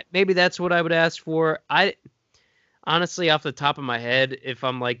 Maybe that's what I would ask for. I honestly, off the top of my head, if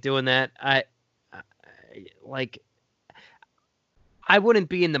I'm like doing that, I wouldn't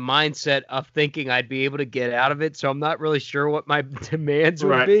be in the mindset of thinking I'd be able to get out of it, so I'm not really sure what my demands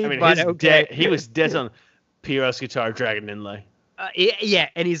would be. I mean, but okay. he was dead on PRS guitar dragon inlay. Yeah,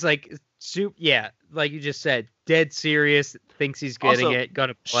 and he's like, like you just said, dead serious, thinks he's getting Also, it,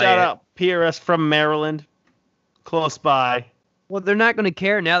 gonna play shout it. out PRS from Maryland, close by. Well, they're not gonna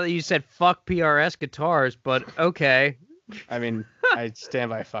care now that you said fuck PRS guitars, but okay. I mean, I stand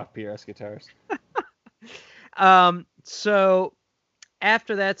by fuck PRS guitars. So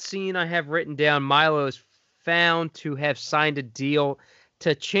after that scene, I have written down Milo is found to have signed a deal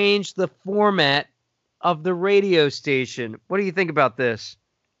to change the format of the radio station. What do you think about this?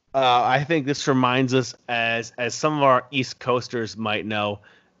 I think this reminds us, as some of our East Coasters might know,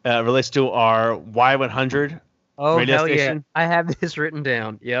 relates to our Y100 radio hell station. Yeah. I have this written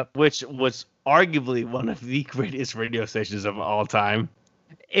down. Yep. Which was arguably one of the greatest radio stations of all time.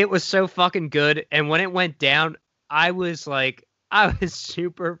 It was so fucking good. And when it went down, I was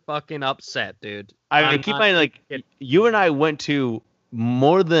super fucking upset, dude. I mean, keep in mind, like, you and I went to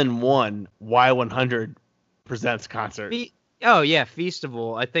more than one Y100 Presents concert. Oh, yeah,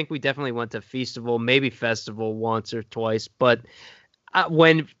 Feastival. I think we definitely went to Feastival, maybe Festival once or twice. But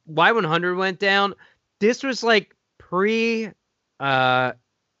when Y100 went down, this was like it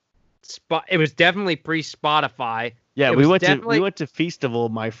was definitely pre-Spotify. Yeah, we went to Feastival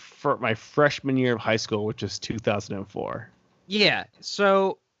my freshman year of high school, which was 2004. Yeah,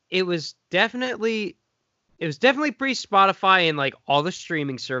 so it was definitely pre-Spotify and like all the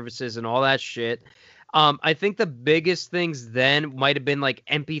streaming services and all that shit. I think the biggest things then might have been like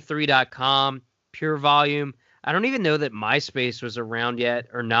mp3.com, Pure Volume. I don't even know that MySpace was around yet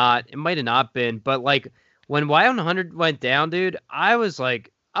or not. It might have not been, but like when Y100 went down, dude, I was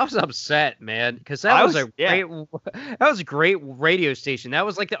upset, man, because that was a great radio station. That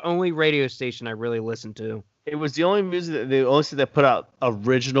was like the only radio station I really listened to. It was the only station that put out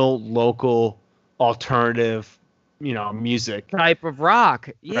original, local, alternative, music type of rock.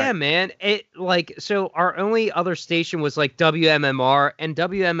 Yeah, right. Man. It so our only other station was like WMMR, and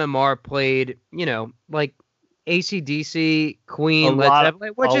WMMR played, like AC/DC, Queen, Led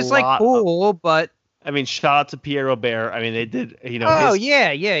Zeppelin, which is like cool, but I mean, shout out to Pierre Robert. I mean, they did, Oh,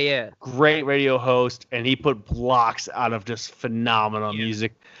 yeah. Great radio host, and he put blocks out of just phenomenal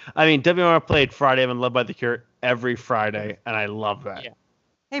music. I mean, WMMR played Friday and Love by the Cure every Friday, and I love that. Yeah.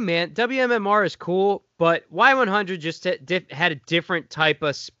 Hey, man, WMMR is cool, but Y100 just had a different type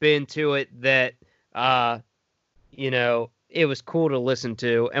of spin to it that, it was cool to listen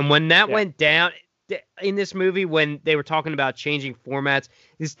to. And when that went down in this movie, when they were talking about changing formats,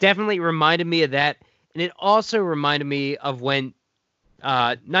 this definitely reminded me of that. And it also reminded me of when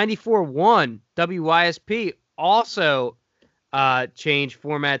 94.1 WYSP also changed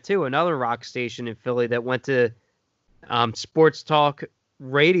format too. Another rock station in Philly that went to sports talk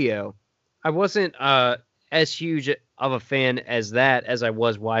radio. I wasn't as huge of a fan as I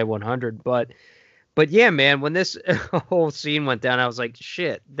was Y100, but yeah, man, when this whole scene went down, I was like,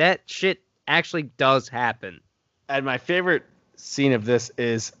 shit, that shit actually does happen. And my favorite scene of this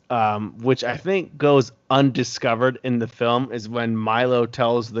is, which I think goes undiscovered in the film, is when Milo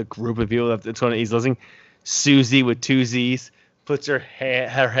tells the group of people that it's when he's listening, Susie with two Z's puts her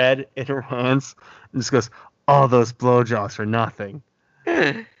head in her hands and just goes, all those blowjobs for nothing.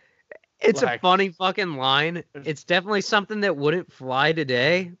 It's a funny fucking line. It's definitely something that wouldn't fly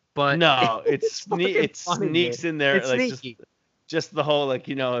today, but no, it funny, sneaks in there. It's like sneaky. just the whole like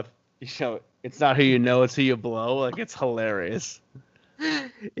if it's not who you know, it's who you blow. Like it's hilarious.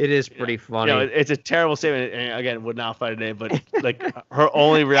 It is pretty funny. It's a terrible statement, and again, would not fly today. But like her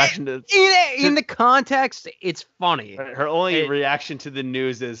only reaction to in the context, it's funny. Her only reaction to the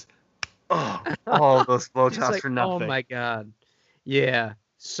news is, all those blowjobs for nothing. Oh my god. Yeah.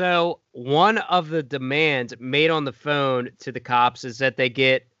 So one of the demands made on the phone to the cops is that they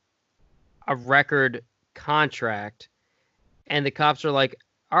get a record contract, and the cops are like,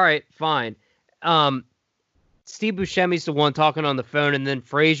 "All right, fine." Steve Buscemi's the one talking on the phone, and then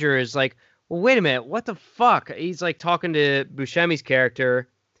Fraser is like, well, wait a minute, what the fuck? He's like talking to Buscemi's character,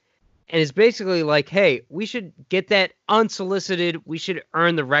 and it's basically like, hey, we should get that unsolicited. We should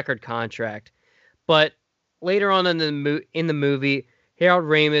earn the record contract. But later on in the movie, Harold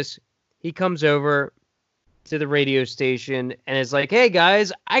Ramis, he comes over to the radio station and is like, hey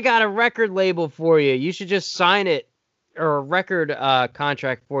guys, I got a record label for you. You should just sign it, or a record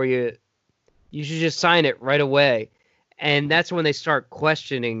contract for you. You should just sign it right away. And that's when they start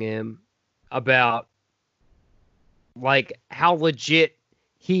questioning him about, like, how legit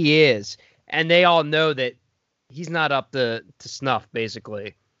he is. And they all know that he's not up to snuff,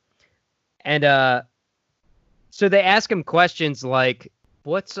 basically. And so they ask him questions like,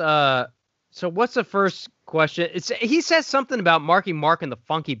 what's the first question? He says something about Marky Mark and the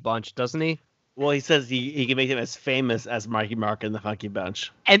Funky Bunch, doesn't he? Well, he says he can make him as famous as Marky Mark and the Funky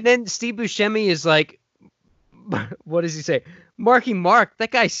Bunch. And then Steve Buscemi is like, what does he say? Marky Mark,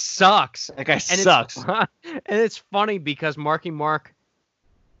 that guy sucks. That guy sucks. And it's funny because Marky Mark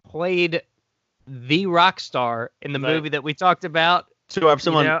played the rock star in the movie that we talked about.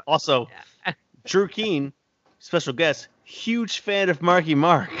 Also, Drew Keane, special guest, huge fan of Marky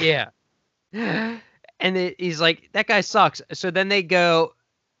Mark. Yeah. And he's like, that guy sucks. So then they go,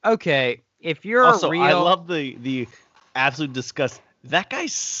 okay, if you're also, a real... I love the absolute disgust. That guy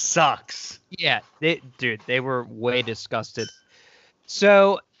sucks. Yeah, they were way disgusted.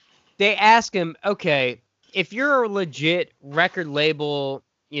 So they ask him, okay, if you're a legit record label,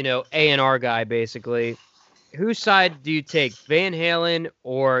 A&R guy, basically, whose side do you take, Van Halen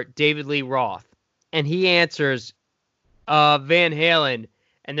or David Lee Roth? And he answers, Van Halen.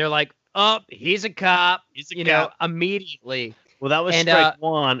 And they're like, oh, he's a cop. Immediately. Well, that was strike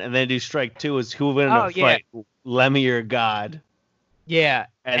one, and then do strike two is who will win a fight, Lemmy or God. Yeah,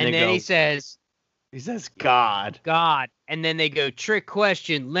 and then he says, God. God. And then they go, trick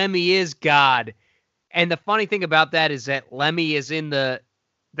question, Lemmy is God. And the funny thing about that is that Lemmy is in the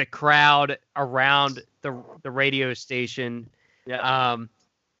crowd around the radio station. Yeah.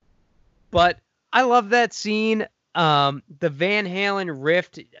 But I love that scene. The Van Halen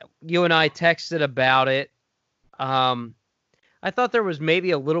riff, you and I texted about it. I thought there was maybe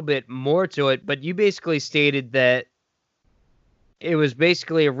a little bit more to it, but you basically stated that it was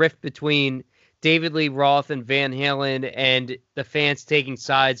basically a rift between David Lee Roth and Van Halen, and the fans taking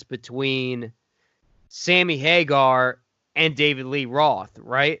sides between Sammy Hagar and David Lee Roth,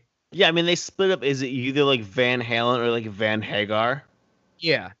 right? Yeah, I mean, they split up. Is it either like Van Halen or like Van Hagar?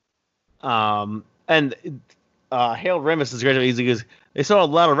 Yeah. And Harold Ramis is great because they sold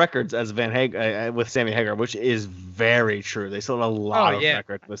a lot of records as Van Hagar with Sammy Hagar, which is very true. They sold a lot of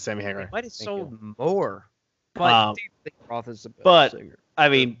records with Sammy Hagar. Might have sold more, but David Lee Roth is the best singer. I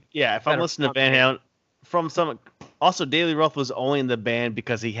mean, yeah, if I'm listening to Van Halen, also David Lee Roth was only in the band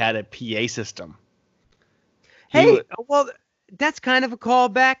because he had a PA system. Well, that's kind of a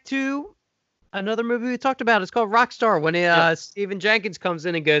callback to another movie we talked about. It's called Rockstar, when Stephen Jenkins comes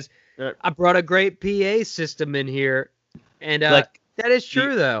in and goes, I brought a great PA system in here. And that is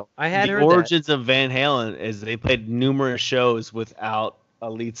true, though. I had heard that. The origins of Van Halen is they played numerous shows without a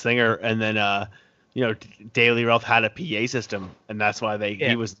lead singer, and then David Lee Roth had a PA system, and that's why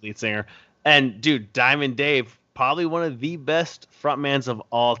he was the lead singer. And dude, Diamond Dave, probably one of the best frontmans of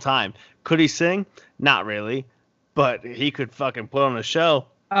all time. Could he sing? Not really, but he could fucking put on a show.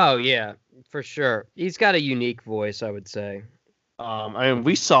 Oh yeah, for sure. He's got a unique voice, I would say. I mean,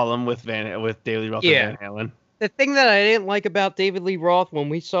 we saw him with David Lee Roth and Van Halen. The thing that I didn't like about David Lee Roth when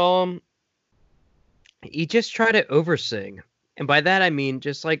we saw him, he just tried to oversing. And by that, I mean,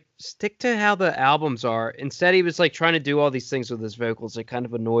 just like stick to how the albums are. Instead, he was like trying to do all these things with his vocals. It kind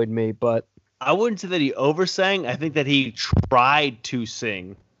of annoyed me, but I wouldn't say that he oversang. I think that he tried to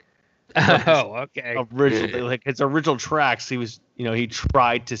sing. Oh, okay. Originally, like his original tracks, he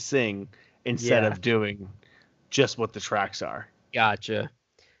tried to sing instead of doing just what the tracks are. Gotcha.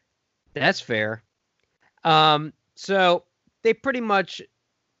 That's fair. So they pretty much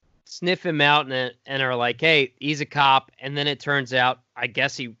sniff him out and are like, hey, he's a cop. And then it turns out, I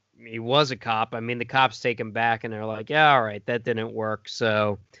guess he was a cop. I mean, the cops take him back and they're like, yeah, all right, that didn't work.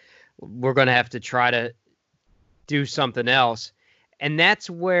 So we're going to have to try to do something else. And that's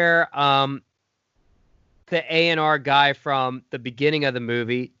where the A&R guy from the beginning of the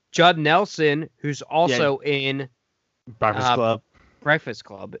movie, Judd Nelson, who's also in Breakfast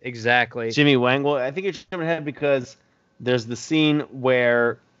Club, exactly. Jimmy Wang. Well, I think you're jumping ahead because there's the scene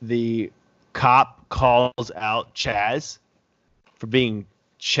where the cop calls out Chaz for being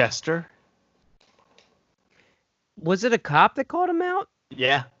Chester. Was it a cop that called him out?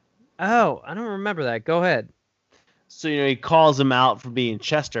 Yeah. Oh, I don't remember that. Go ahead. So, he calls him out for being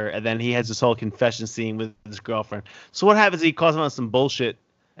Chester, and then he has this whole confession scene with his girlfriend. So what happens? He calls him out some bullshit,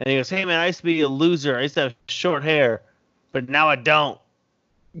 and he goes, hey, man, I used to be a loser. I used to have short hair, but now I don't.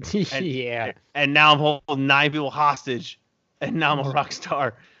 Yeah. And now I'm holding 9 people hostage, and now I'm a rock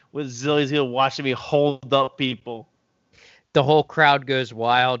star with zillions of people watching me hold up people. The whole crowd goes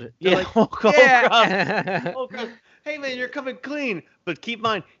wild. Yeah, like, whole crowd. Hey, man, you're coming clean. But keep in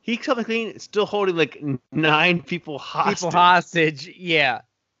mind, he's coming clean, still holding like 9 people hostage. Yeah.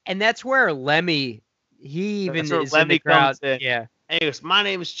 And that's where Lemmy, he even is Lemmy in the crowd. In. Yeah. And he goes, my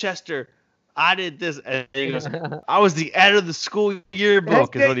name is Chester. I did this. And he goes, I was the editor of the school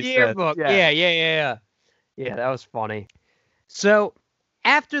yearbook. Is what he yearbook. said. Yeah, that was funny. So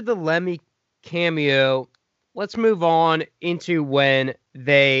after the Lemmy cameo, let's move on into when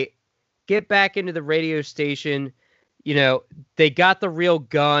they get back into the radio station. They got the real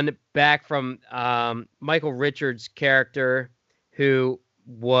gun back from Michael Richards' character, who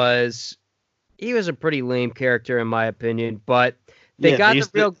was a pretty lame character in my opinion, but they got the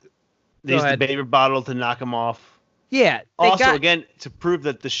real. They used the baby bottle to knock him off. Yeah. Again, to prove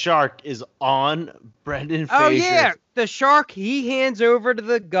that the shark is on Brendan Fraser. Oh yeah, the shark. He hands over to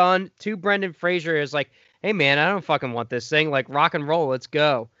the gun to Brendan Fraser. Is like, hey man, I don't fucking want this thing. Like, rock and roll, let's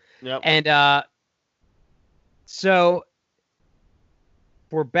go. Yep. And so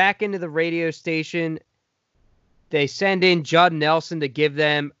we're back into the radio station. They send in Judd Nelson to give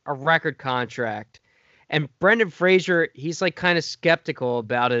them a record contract. And Brendan Fraser, he's like kind of skeptical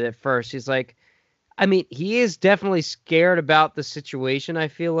about it at first. He's like, I mean, he is definitely scared about the situation, I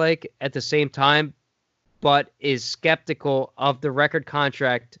feel like, at the same time, but is skeptical of the record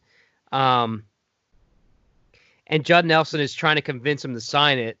contract. And Judd Nelson is trying to convince him to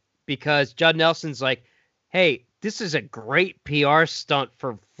sign it because Judd Nelson's like, hey, this is a great PR stunt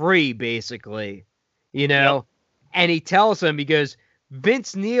for free, basically, Yep. And he tells him, he goes,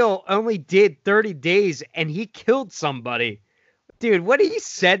 Vince Neil only did 30 days and he killed somebody. Dude, when he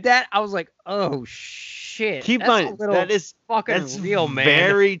said that, I was like, oh shit. Keep in mind, that's real, man.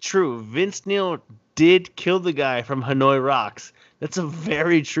 Very true. Vince Neil did kill the guy from Hanoi Rocks. That's a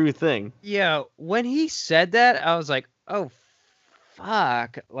very true thing. Yeah, when he said that, I was like, oh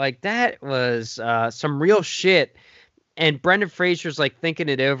fuck. Like, that was some real shit. And Brendan Fraser's like thinking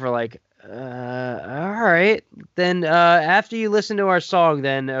it over, like, all right, then after you listen to our song,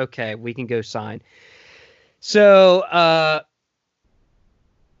 then okay, we can go sign. So I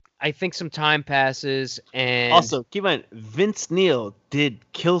think some time passes, and also keep in mind, Vince Neil did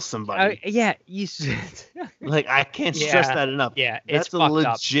kill somebody. Yeah, you said like, I can't stress that enough. Yeah, that's a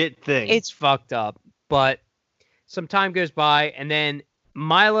legit thing. It's fucked up, but some time goes by, and then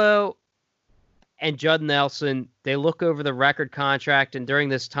Milo and Judd Nelson, they look over the record contract, and during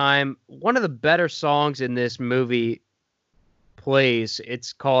this time, one of the better songs in this movie plays.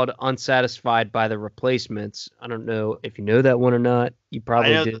 It's called Unsatisfied by the Replacements. I don't know if you know that one or not. You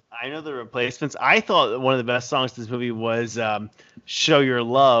probably do. I know the Replacements. I thought that one of the best songs in this movie was Show Your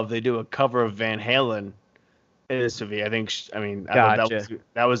Love. They do a cover of Van Halen in this movie. I Gotcha.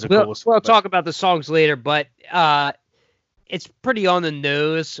 that was a cool song. We'll talk about the songs later, but it's pretty on the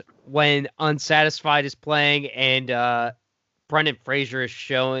nose when Unsatisfied is playing, and Brendan Fraser is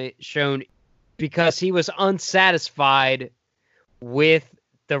shown because he was unsatisfied with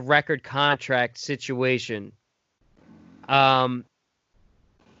the record contract situation. But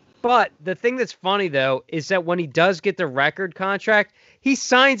the thing that's funny, though, is that when he does get the record contract, he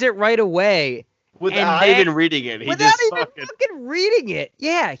signs it right away. Without even reading it. Fucking reading it.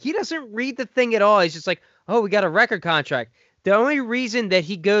 Yeah, he doesn't read the thing at all. He's just like, oh, we got a record contract. The only reason that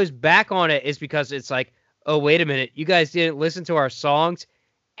he goes back on it is because it's like, oh, wait a minute, you guys didn't listen to our songs,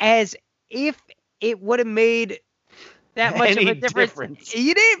 as if it would have made that much of a difference.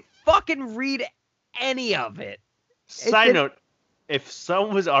 You didn't fucking read any of it. Side note, if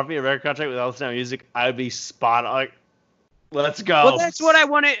someone was offering me a record contract without listening to music, I would be spot on. Like, let's go. Well, that's what I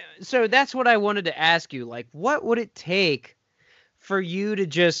wanted. So that's what I wanted to ask you. Like, what would it take for you to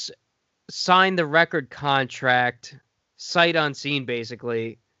just signed the record contract, sight unseen,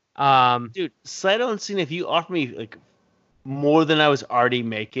 basically. Dude, sight unseen, if you offer me like more than I was already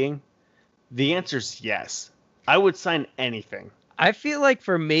making, the answer's yes. I would sign anything. I feel like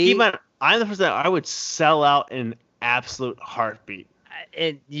for me, Even I'm the person that I would sell out in an absolute heartbeat.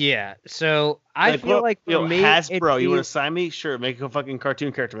 yeah. So I feel well, like for me, Hasbro, you want to sign me? Sure, make a fucking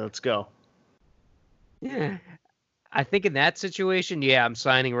cartoon character. Let's go. Yeah. I think in that situation, yeah, I'm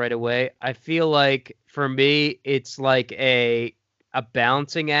signing right away. I feel like for me, it's like a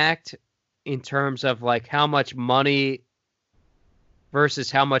balancing act in terms of like how much money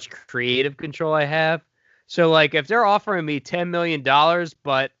versus how much creative control I have. So like if they're offering me $10 million,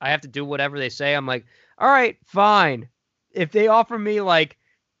 but I have to do whatever they say, I'm like, all right, fine. If they offer me like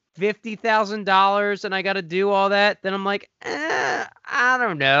 $50,000 and I got to do all that, then I'm like, I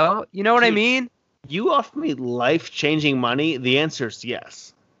don't know. You know what I mean? You offer me life-changing money, the answer's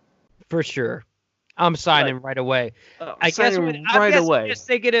yes. For sure. I'm signing right away. I guess away.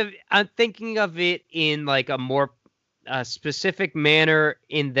 I'm thinking of it in like a more specific manner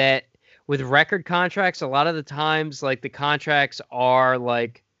in that with record contracts, a lot of the times like the contracts are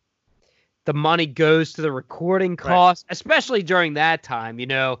like the money goes to the recording cost, especially during that time, you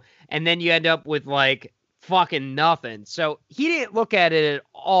know, and then you end up with like fucking nothing. So he didn't look at it at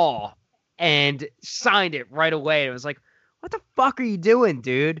all and signed it right away. It was like, what the fuck are you doing,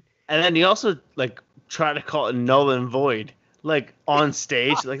 dude? And then he also like try to call it null and void, like on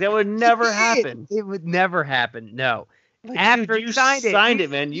stage. Like that would never happen. It would never happen. No. Like, after dude, you signed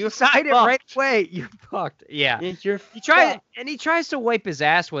it, man. You signed it right away. You fucked. Yeah. He tries to wipe his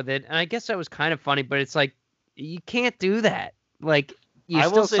ass with it, and I guess that was kind of funny, but it's like you can't do that. Like you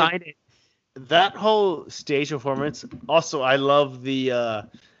still signed it. That whole stage performance. Also, I love the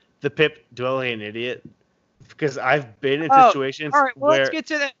Pip dwelling an idiot. Because I've been in situations all right, well, where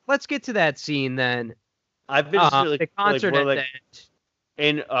let's get to that scene then. I've been in the concert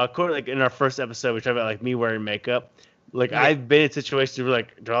in in our first episode, we talked about like me wearing makeup. Like I've been in situations where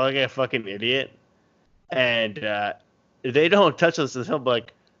like, do I look like a fucking idiot? And they don't touch on this in the film, but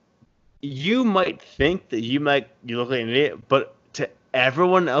like you might think that you look like an idiot, but to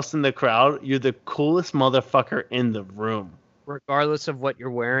everyone else in the crowd, you're the coolest motherfucker in the room. Regardless of what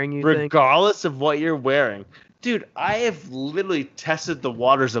you're wearing, Regardless of what you're wearing. Dude, I have literally tested the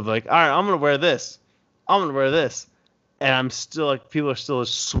waters of like, all right, I'm going to wear this. I'm going to wear this. And I'm still like, people are still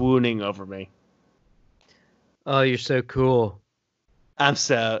swooning over me. Oh, you're so cool. I'm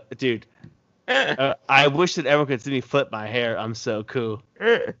so, dude. I wish that everyone could see me flip my hair. I'm so cool.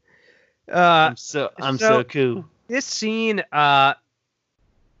 I'm so cool. This scene,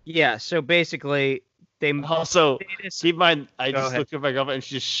 yeah, so basically, also, keep in mind, I just looked at my girlfriend and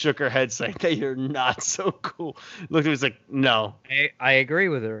she just shook her head saying that you're not so cool. Looked at me, was like, no. I agree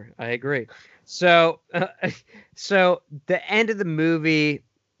with her. I agree. So the end of the movie,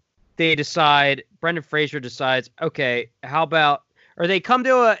 Brendan Fraser decides, okay, how about, or they come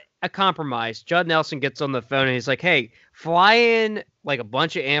to a compromise. Judd Nelson gets on the phone and he's like, hey, fly in like a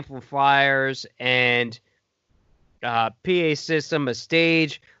bunch of amplifiers and PA system, a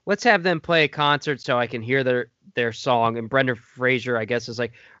stage. Let's have them play a concert so I can hear their song. And Brendan Fraser, I guess, is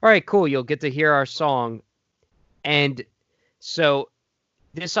like, all right, cool. You'll get to hear our song. And so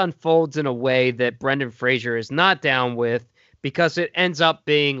this unfolds in a way that Brendan Fraser is not down with because it ends up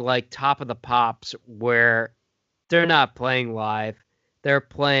being like Top of the Pops where they're not playing live. They're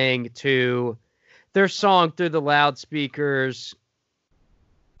playing to their song through the loudspeakers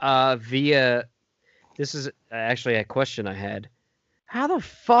via... This is actually a question I had. How the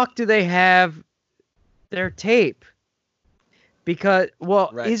fuck do they have their tape? Because,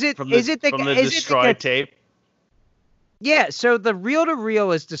 well, is it the destroyed tape? Yeah, so the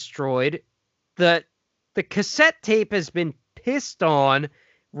reel-to-reel is destroyed. The cassette tape has been pissed on,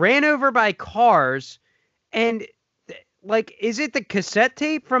 ran over by cars, and like, is it the cassette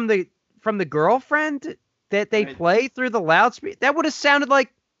tape from the girlfriend that they play through the loudspeaker? That would have sounded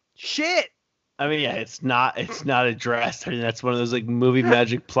like shit. I mean, yeah, it's not addressed. I mean, that's one of those like movie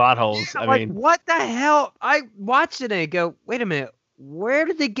magic plot holes. Yeah, I mean, what the hell? I watched it and I go, wait a minute, where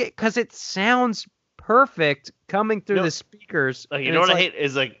did they get? Because it sounds perfect coming through the speakers. Like, you know what I hate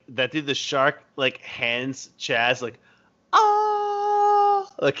is like that dude, the shark, like hands Chaz, like, oh,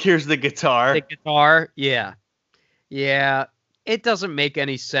 like here's the guitar. The guitar, yeah. It doesn't make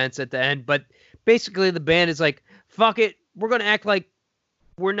any sense at the end, but basically the band is like, fuck it, we're gonna act like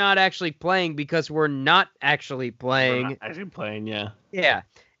we're not actually playing because we're not actually playing. We're not actually playing, yeah. Yeah.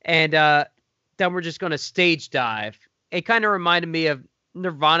 And then we're just going to stage dive. It kind of reminded me of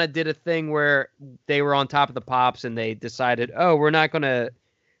Nirvana did a thing where they were on Top of the Pops and they decided, oh, we're not going to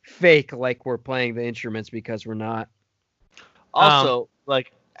fake like we're playing the instruments because we're not. Also,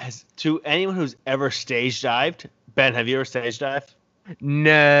 like, to anyone who's ever stage dived, Ben, have you ever stage dived?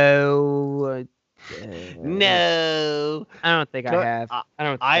 No. No. I don't think I have.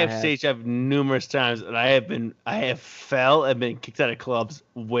 I have stage dived numerous times, and I have fell and been kicked out of clubs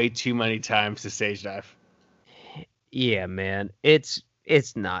way too many times to stage dive. Yeah, man. It's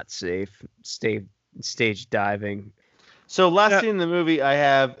not safe. Stage diving. So last scene in the movie I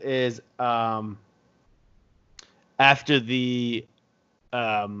have is after the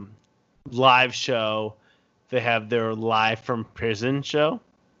live show, they have their live from prison show.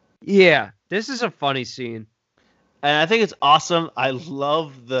 Yeah, this is a funny scene. And I think it's awesome. I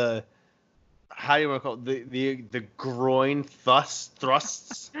love the, how do you want to call it? The groin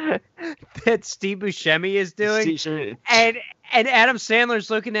thrusts that Steve Buscemi is doing. And Adam Sandler's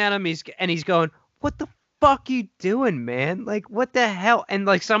looking at him, he's going, "What the fuck you doing, man? Like, what the hell?" And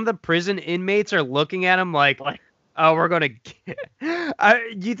like some of the prison inmates are looking at him like "Oh, we're gonna get..."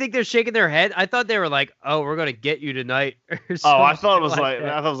 You think they're shaking their head? I thought they were like, "Oh, we're gonna get you tonight." Oh, I thought it was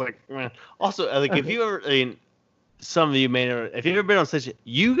like, man. Also, like, if you ever, I mean, some of you may know, if you've ever been on stage,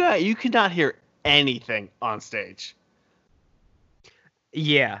 you cannot hear anything on stage.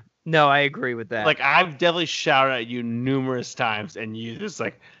 Yeah, no, I agree with that. Like, I've definitely shouted at you numerous times, and you just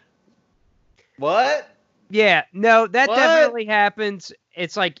like, what? Yeah, no, that definitely happens.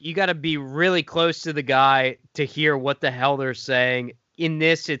 It's like you got to be really close to the guy to hear what the hell they're saying. In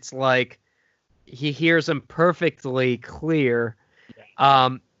this, it's like he hears them perfectly clear.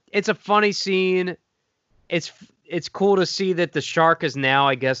 It's a funny scene. It's cool to see that the shark is now,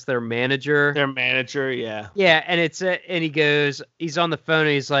 I guess, their manager. Their manager, yeah. Yeah, and and he goes, he's on the phone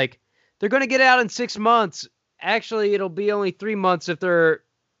and he's like, "They're gonna get out in 6 months. Actually, it'll be only 3 months if they're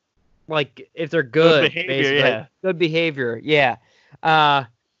good behavior, basically. yeah. Good behavior, yeah." And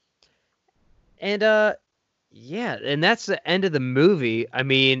that's the end of the movie. I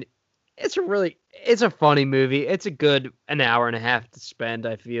mean, it's a funny movie. It's a good an hour and a half to spend,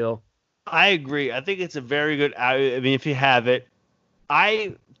 I feel. I agree. I think it's a very good. I mean, if you have it,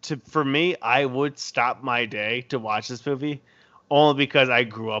 for me, I would stop my day to watch this movie, only because I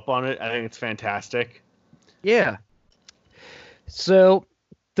grew up on it. I think it's fantastic. Yeah. So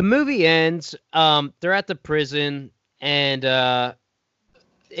the movie ends. They're at the prison, and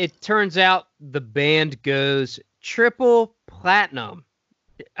it turns out the band goes triple platinum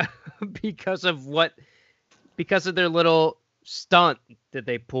because of their little stunt that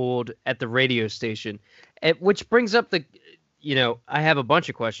they pulled at the radio station. Which brings up I have a bunch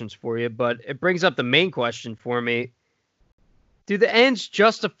of questions for you, but it brings up the main question for me. Do the ends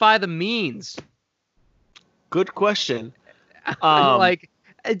justify the means? Good question. Was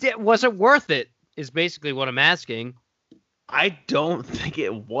it worth it? Is basically what I'm asking. I don't think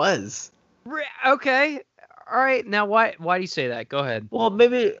it was. Okay. All right. Now, why do you say that? Go ahead. Well,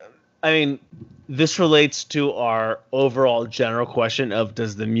 maybe, I mean, this relates to our overall general question of,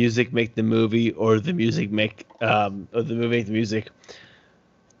 does the music make the movie, or the movie make the music?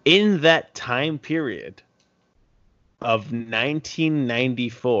 In that time period of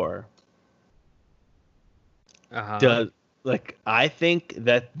 1994, I think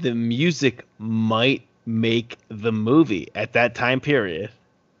that the music might make the movie at that time period.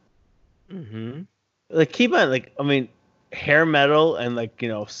 Mm-hmm. Like, keep on, like, I mean, hair metal and, like,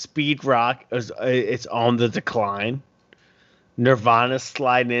 speed rock it's on the decline. Nirvana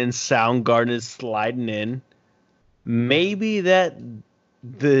sliding in, Soundgarden is sliding in. Maybe that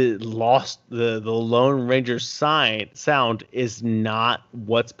the Lone Ranger sound is not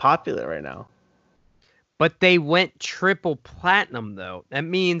what's popular right now. But they went triple platinum, though. That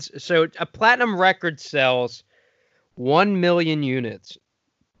means, so a platinum record sells 1 million units.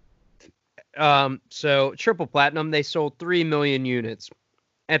 So triple platinum, they sold 3 million units.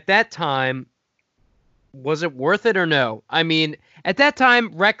 At that time, was it worth it or no? I mean, at that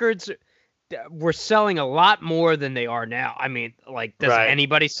time, records were selling a lot more than they are now. I mean, like, does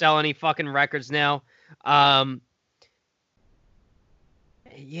anybody sell any fucking records now?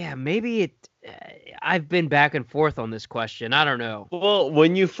 Yeah, maybe it. I've been back and forth on this question. I don't know. Well,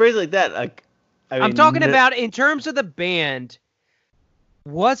 when you phrase it like that, like, I'm talking about in terms of the band.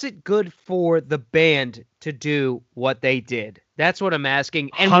 Was it good for the band to do what they did? That's what I'm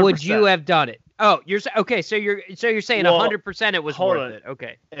asking. And 100%. Would you have done it? Oh, okay. So you're saying 100% it was worth it.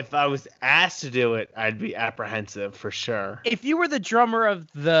 Okay. If I was asked to do it, I'd be apprehensive for sure. If you were the drummer of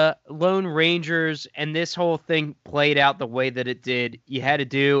the Lone Rangers and this whole thing played out the way that it did, you had to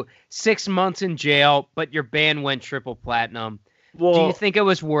do 6 months in jail, but your band went triple platinum. Do you think it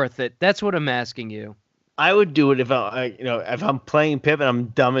was worth it? That's what I'm asking you. I would do it if I'm playing Pip and I'm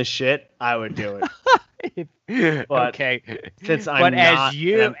dumb as shit. I would do it. But Okay. since But I'm as not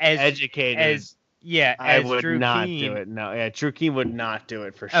you, and I'm educated, as I would Drew not Keane. do it. No, yeah, Drew Keane would not do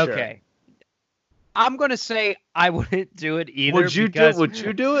it for sure. Okay. I'm gonna say I wouldn't do it either. Would you because, do it? Would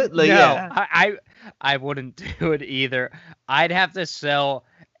you do it? Like, no, yeah. I wouldn't do it either. I'd have to sell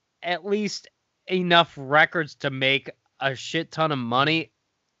at least enough records to make a shit ton of money.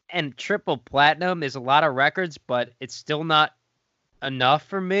 And triple platinum is a lot of records, but it's still not enough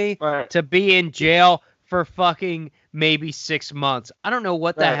for me Right. to be in jail for fucking maybe 6 months. I don't know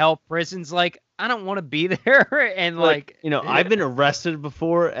what the Right. hell prison's like. I don't want to be there. And like, I've been arrested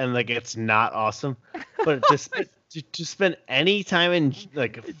before, and like it's not awesome. But to spend any time in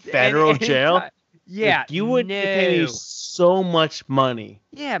like federal jail, yeah, like, you would pay me so much money.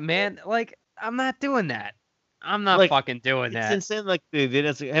 Yeah, man. Like, I'm not doing that. I'm not Like, fucking doing It's that. insane. Like they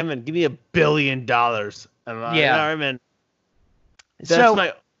just like, hey man, give me $1 billion. And I'm like, Yeah. all right, man. That's So,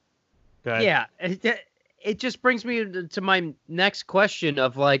 my. Go ahead. yeah, it just brings me to my next question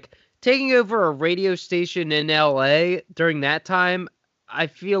of like taking over a radio station in LA during that time. I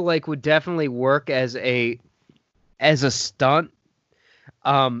feel like would definitely work as a stunt.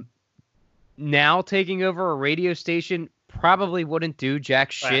 Now taking over a radio station probably wouldn't do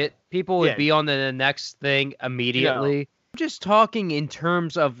jack shit. Right. People would Yeah. be on the next thing immediately. I'm just talking in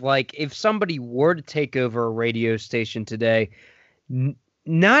terms of like if somebody were to take over a radio station today,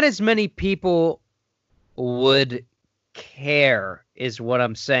 not as many people would care is what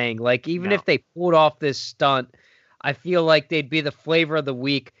I'm saying. Like even No. if they pulled off this stunt, I feel like they'd be the flavor of the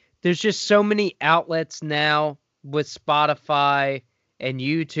week. There's just so many outlets now with Spotify and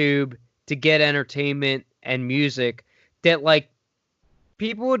YouTube to get entertainment and music that like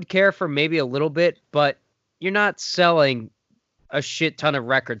people would care for maybe a little bit, but you're not selling a shit ton of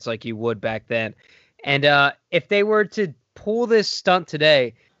records like you would back then. And if they were to pull this stunt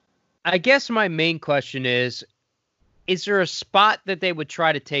today, I guess my main question is there a spot that they would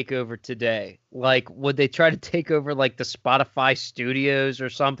try to take over today? Like, would they try to take over like the Spotify studios or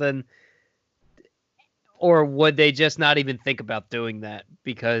something? Or would they just not even think about doing that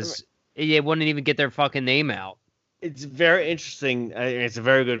because it wouldn't even get their fucking name out? It's very interesting. It's a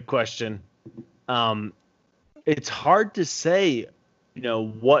very good question. It's hard to say,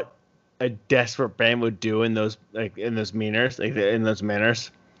 what a desperate band would do in those manners.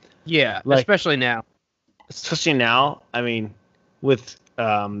 Yeah, Like- especially now. Especially now. I mean, with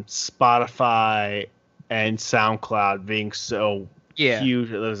Spotify and SoundCloud being so Yeah.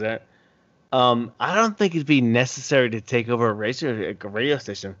 huge, I don't think it'd be necessary to take over a radio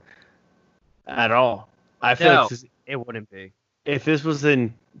station at all. I feel No, like it wouldn't be. if this was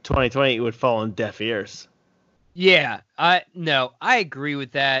in 2020, it would fall on deaf ears. Yeah, I agree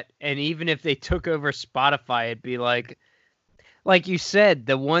with that. And even if they took over Spotify, it'd be like you said,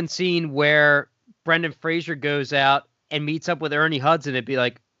 the one scene where Brendan Fraser goes out and meets up with Ernie Hudson, it'd be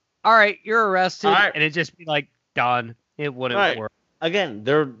like, all right, you're arrested. All right. And it'd just be like, done. It wouldn't Right. work. Again,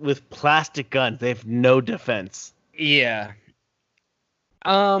 they're with plastic guns. They have no defense. Yeah.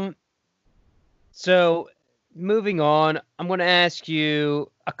 So moving on, I'm going to ask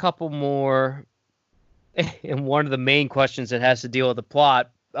you a couple more. And one of the main questions that has to deal with the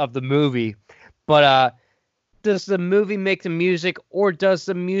plot of the movie. But does the movie make the music, or does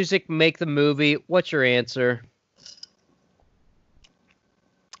the music make the movie? What's your answer?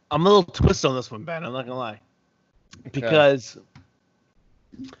 I'm a little twist on this one, Ben. I'm not gonna lie, because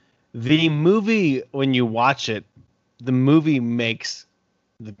the movie, when you watch it, the movie makes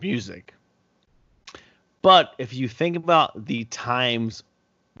the music. But if you think about the times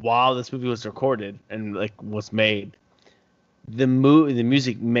while this movie was recorded and like was made, the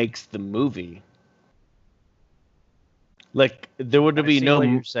music makes the movie. Like there would be no. What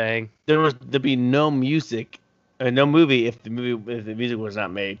you're saying. There'd be no music, no movie if the music was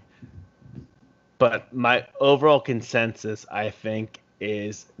not made. But my overall consensus, I think,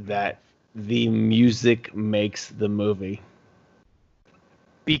 is that the music makes the movie.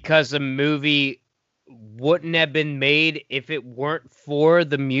 Because the movie wouldn't have been made if it weren't for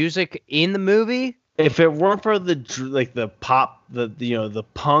the music in the movie? If it weren't for the pop, the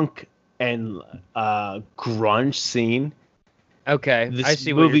punk and grunge scene. Okay, This I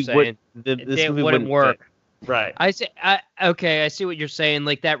see what movie you're saying. this It movie wouldn't work. fit. Right. I see what you're saying,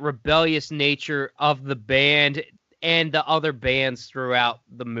 like that rebellious nature of the band and the other bands throughout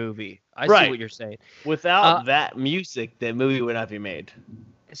the movie. I see Right. what you're saying. Without that music, that movie would not be made.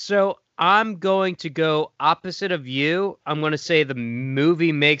 So I'm going to go opposite of you. I'm going to say the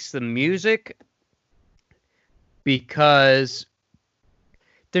movie makes the music because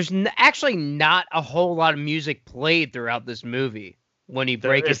there's actually not a whole lot of music played throughout this movie when you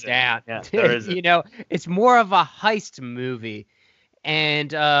break it down. Yeah, there isn't. You know, it's more of a heist movie.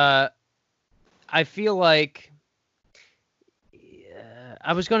 And I feel like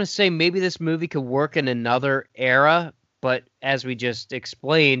I was going to say maybe this movie could work in another era, but as we just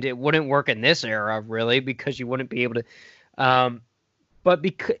explained, it wouldn't work in this era, really, because you wouldn't be able to. But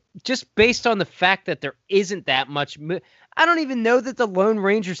just based on the fact that there isn't that much, I don't even know that the Lone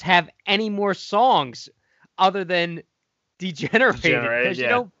Rangers have any more songs other than Degenerated, because you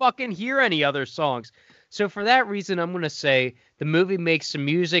don't fucking hear any other songs. So for that reason, I'm going to say the movie makes some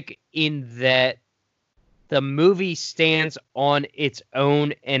music in that the movie stands on its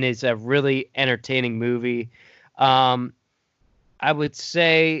own and is a really entertaining movie. I would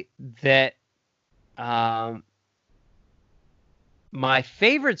say that my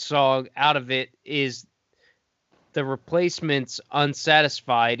favorite song out of it is The Replacement's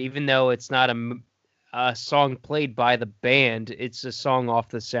Unsatisfied, even though it's not a song played by the band. It's a song off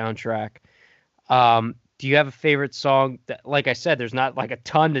the soundtrack. Do you have a favorite song? That, like I said, there's not like a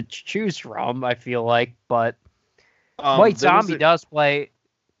ton to choose from, I feel like, but White Zombie does play.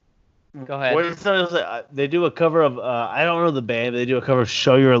 Go ahead. They do a cover of, I don't know the band, but they do a cover of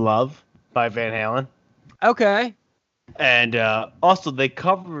Show Your Love by Van Halen. Okay. And also they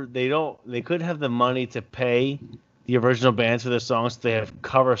couldn't have the money to pay the original bands for their songs. So they have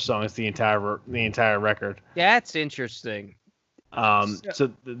cover songs the entire record. That's interesting.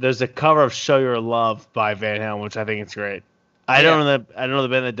 So there's a cover of "Show Your Love" by Van Halen, which I think is great. I don't know the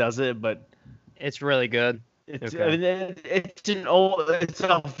band that does it, but it's really good. It's a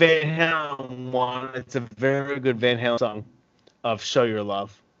Van Halen one. It's a very good Van Halen song of "Show Your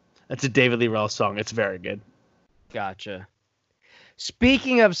Love." It's a David Lee Roth song. It's very good. Gotcha.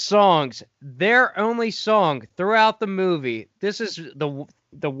 Speaking of songs, their only song throughout the movie. This is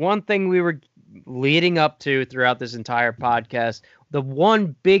the one thing we were leading up to throughout this entire podcast. The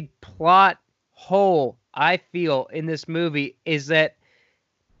one big plot hole I feel in this movie is that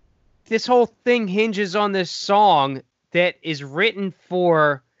this whole thing hinges on this song that is written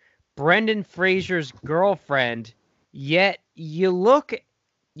for Brendan Fraser's girlfriend, yet you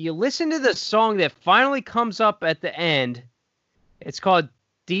listen to the song that finally comes up at the end. It's called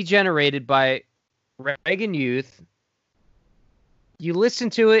Degenerated by Reagan Youth. You listen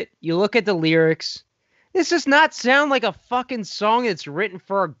to it, you look at the lyrics. This does not sound like a fucking song that's written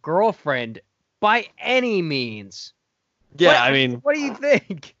for a girlfriend by any means. Yeah, what do you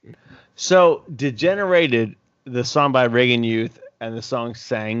think? So, Degenerated, the song by Reagan Youth, and the song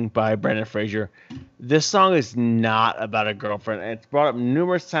sang by Brendan Fraser, this song is not about a girlfriend. And it's brought up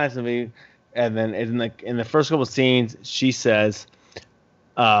numerous times to me. And then in the first couple of scenes, she says,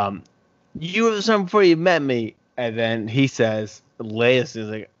 "You were the song before you met me." And then he says, Laius is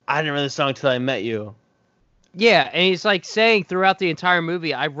like, "I didn't write the song until I met you." Yeah, and he's like saying throughout the entire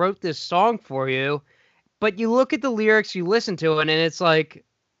movie, "I wrote this song for you." But you look at the lyrics, you listen to it, and it's like,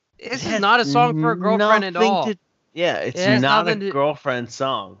 this is not a song for a girlfriend at all. It's not a girlfriend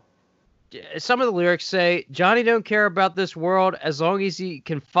song. Some of the lyrics say, "Johnny don't care about this world as long as he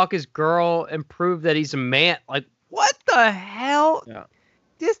can fuck his girl and prove that he's a man." Like, what the hell? Yeah.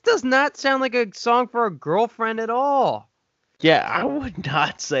 This does not sound like a song for a girlfriend at all. Yeah, I would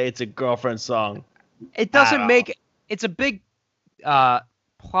not say it's a girlfriend song. It doesn't make... It's a big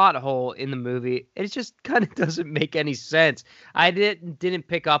plot hole in the movie. It just kind of doesn't make any sense. I didn't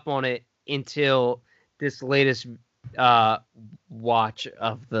pick up on it until this latest watch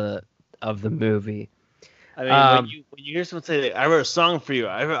of the movie. I mean, when you hear someone say, "I wrote a song for you,"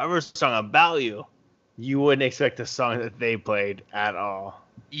 I wrote a song about you, you wouldn't expect a song that they played at all.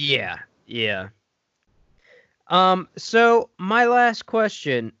 Yeah. So my last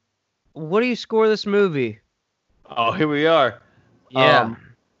question: what do you score this movie? Oh, here we are. Yeah.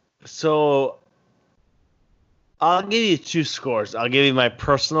 So I'll give you two scores. I'll give you my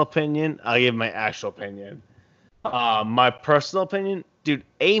personal opinion. I'll give you my actual opinion. My personal opinion, dude,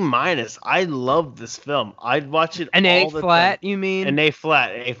 A-. I love this film. I'd watch it An all the A-flat, time. you mean? An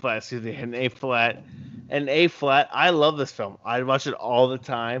A-flat, excuse me, an A-flat. An A-flat. I love this film. I'd watch it all the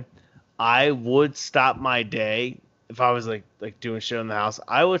time. I would stop my day if I was like doing shit in the house.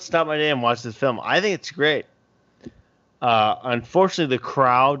 I would stop my day and watch this film. I think it's great. Unfortunately, the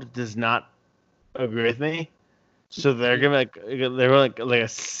crowd does not agree with me, so they're gonna like a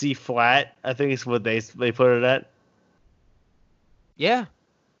C flat. I think is what they put it at. Yeah,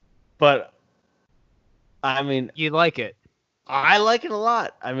 but I mean, you like it. I like it a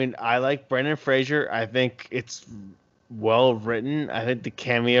lot. I mean, I like Brendan Fraser. I think it's well written. I think the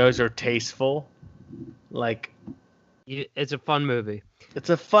cameos are tasteful. Like, it's a fun movie. It's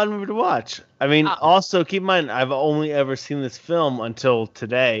a fun movie to watch. I mean, also keep in mind, I've only ever seen this film until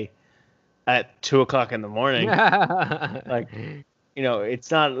today at 2:00 in the morning. Like,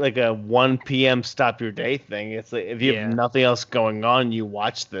 it's not like a 1 p.m. stop your day thing. It's like if you have nothing else going on, you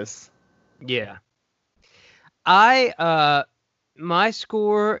watch this. Yeah. My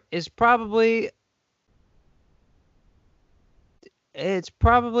score is probably a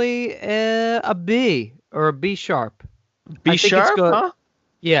B or a B sharp. B sharp, huh?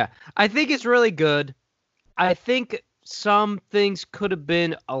 Yeah, I think it's really good. I think some things could have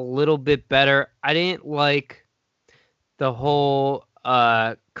been a little bit better. I didn't like the whole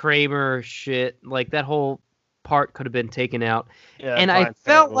Kramer shit. Like that whole part could have been taken out. Yeah, and I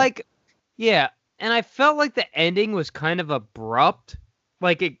felt like the ending was kind of abrupt.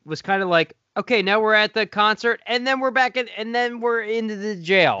 Like it was kind of like, okay, now we're at the concert and then we're back and then we're into the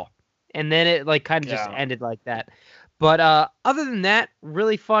jail. And then it like kind of just ended like that. But other than that,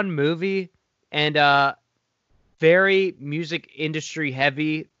 really fun movie and very music industry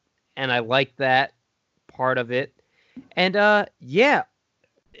heavy, and I like that part of it. And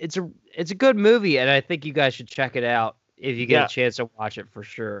it's a good movie, and I think you guys should check it out if you get a chance to watch it for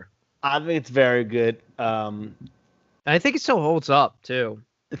sure. I think it's very good. And I think it still holds up too.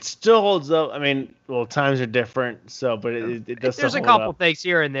 It still holds up. I mean, well, times are different, but it does. There's a couple things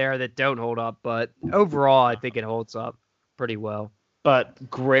here and there that don't hold up, but overall, I think it holds up pretty well. But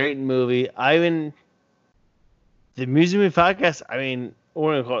great movie. The Music Movie Podcast. I mean,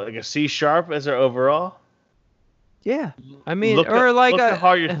 what do we call it? Like a C sharp as our overall. Yeah, I mean, look how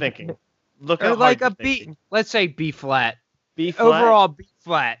hard you're thinking. Look how like hard a B. Thinking. Let's say B flat. B flat. Overall B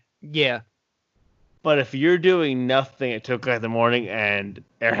flat. Yeah. But if you're doing nothing at 2:00 in the morning and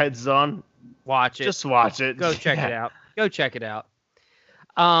Airheads is on, watch it. Just watch it. Go check it out. Go check it out.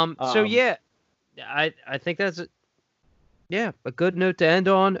 So yeah, I think that's a good note to end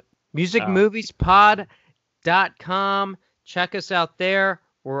on. musicmoviespod.com. Check us out there.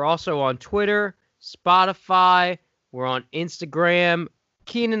 We're also on Twitter, Spotify. We're on Instagram.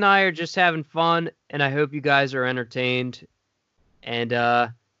 Keane and I are just having fun, and I hope you guys are entertained. And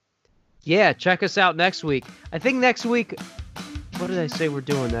check us out next week. I think next week, what did I say we're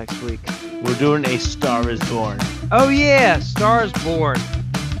doing next week? We're doing A Star Is Born. Oh yeah, Star Is Born.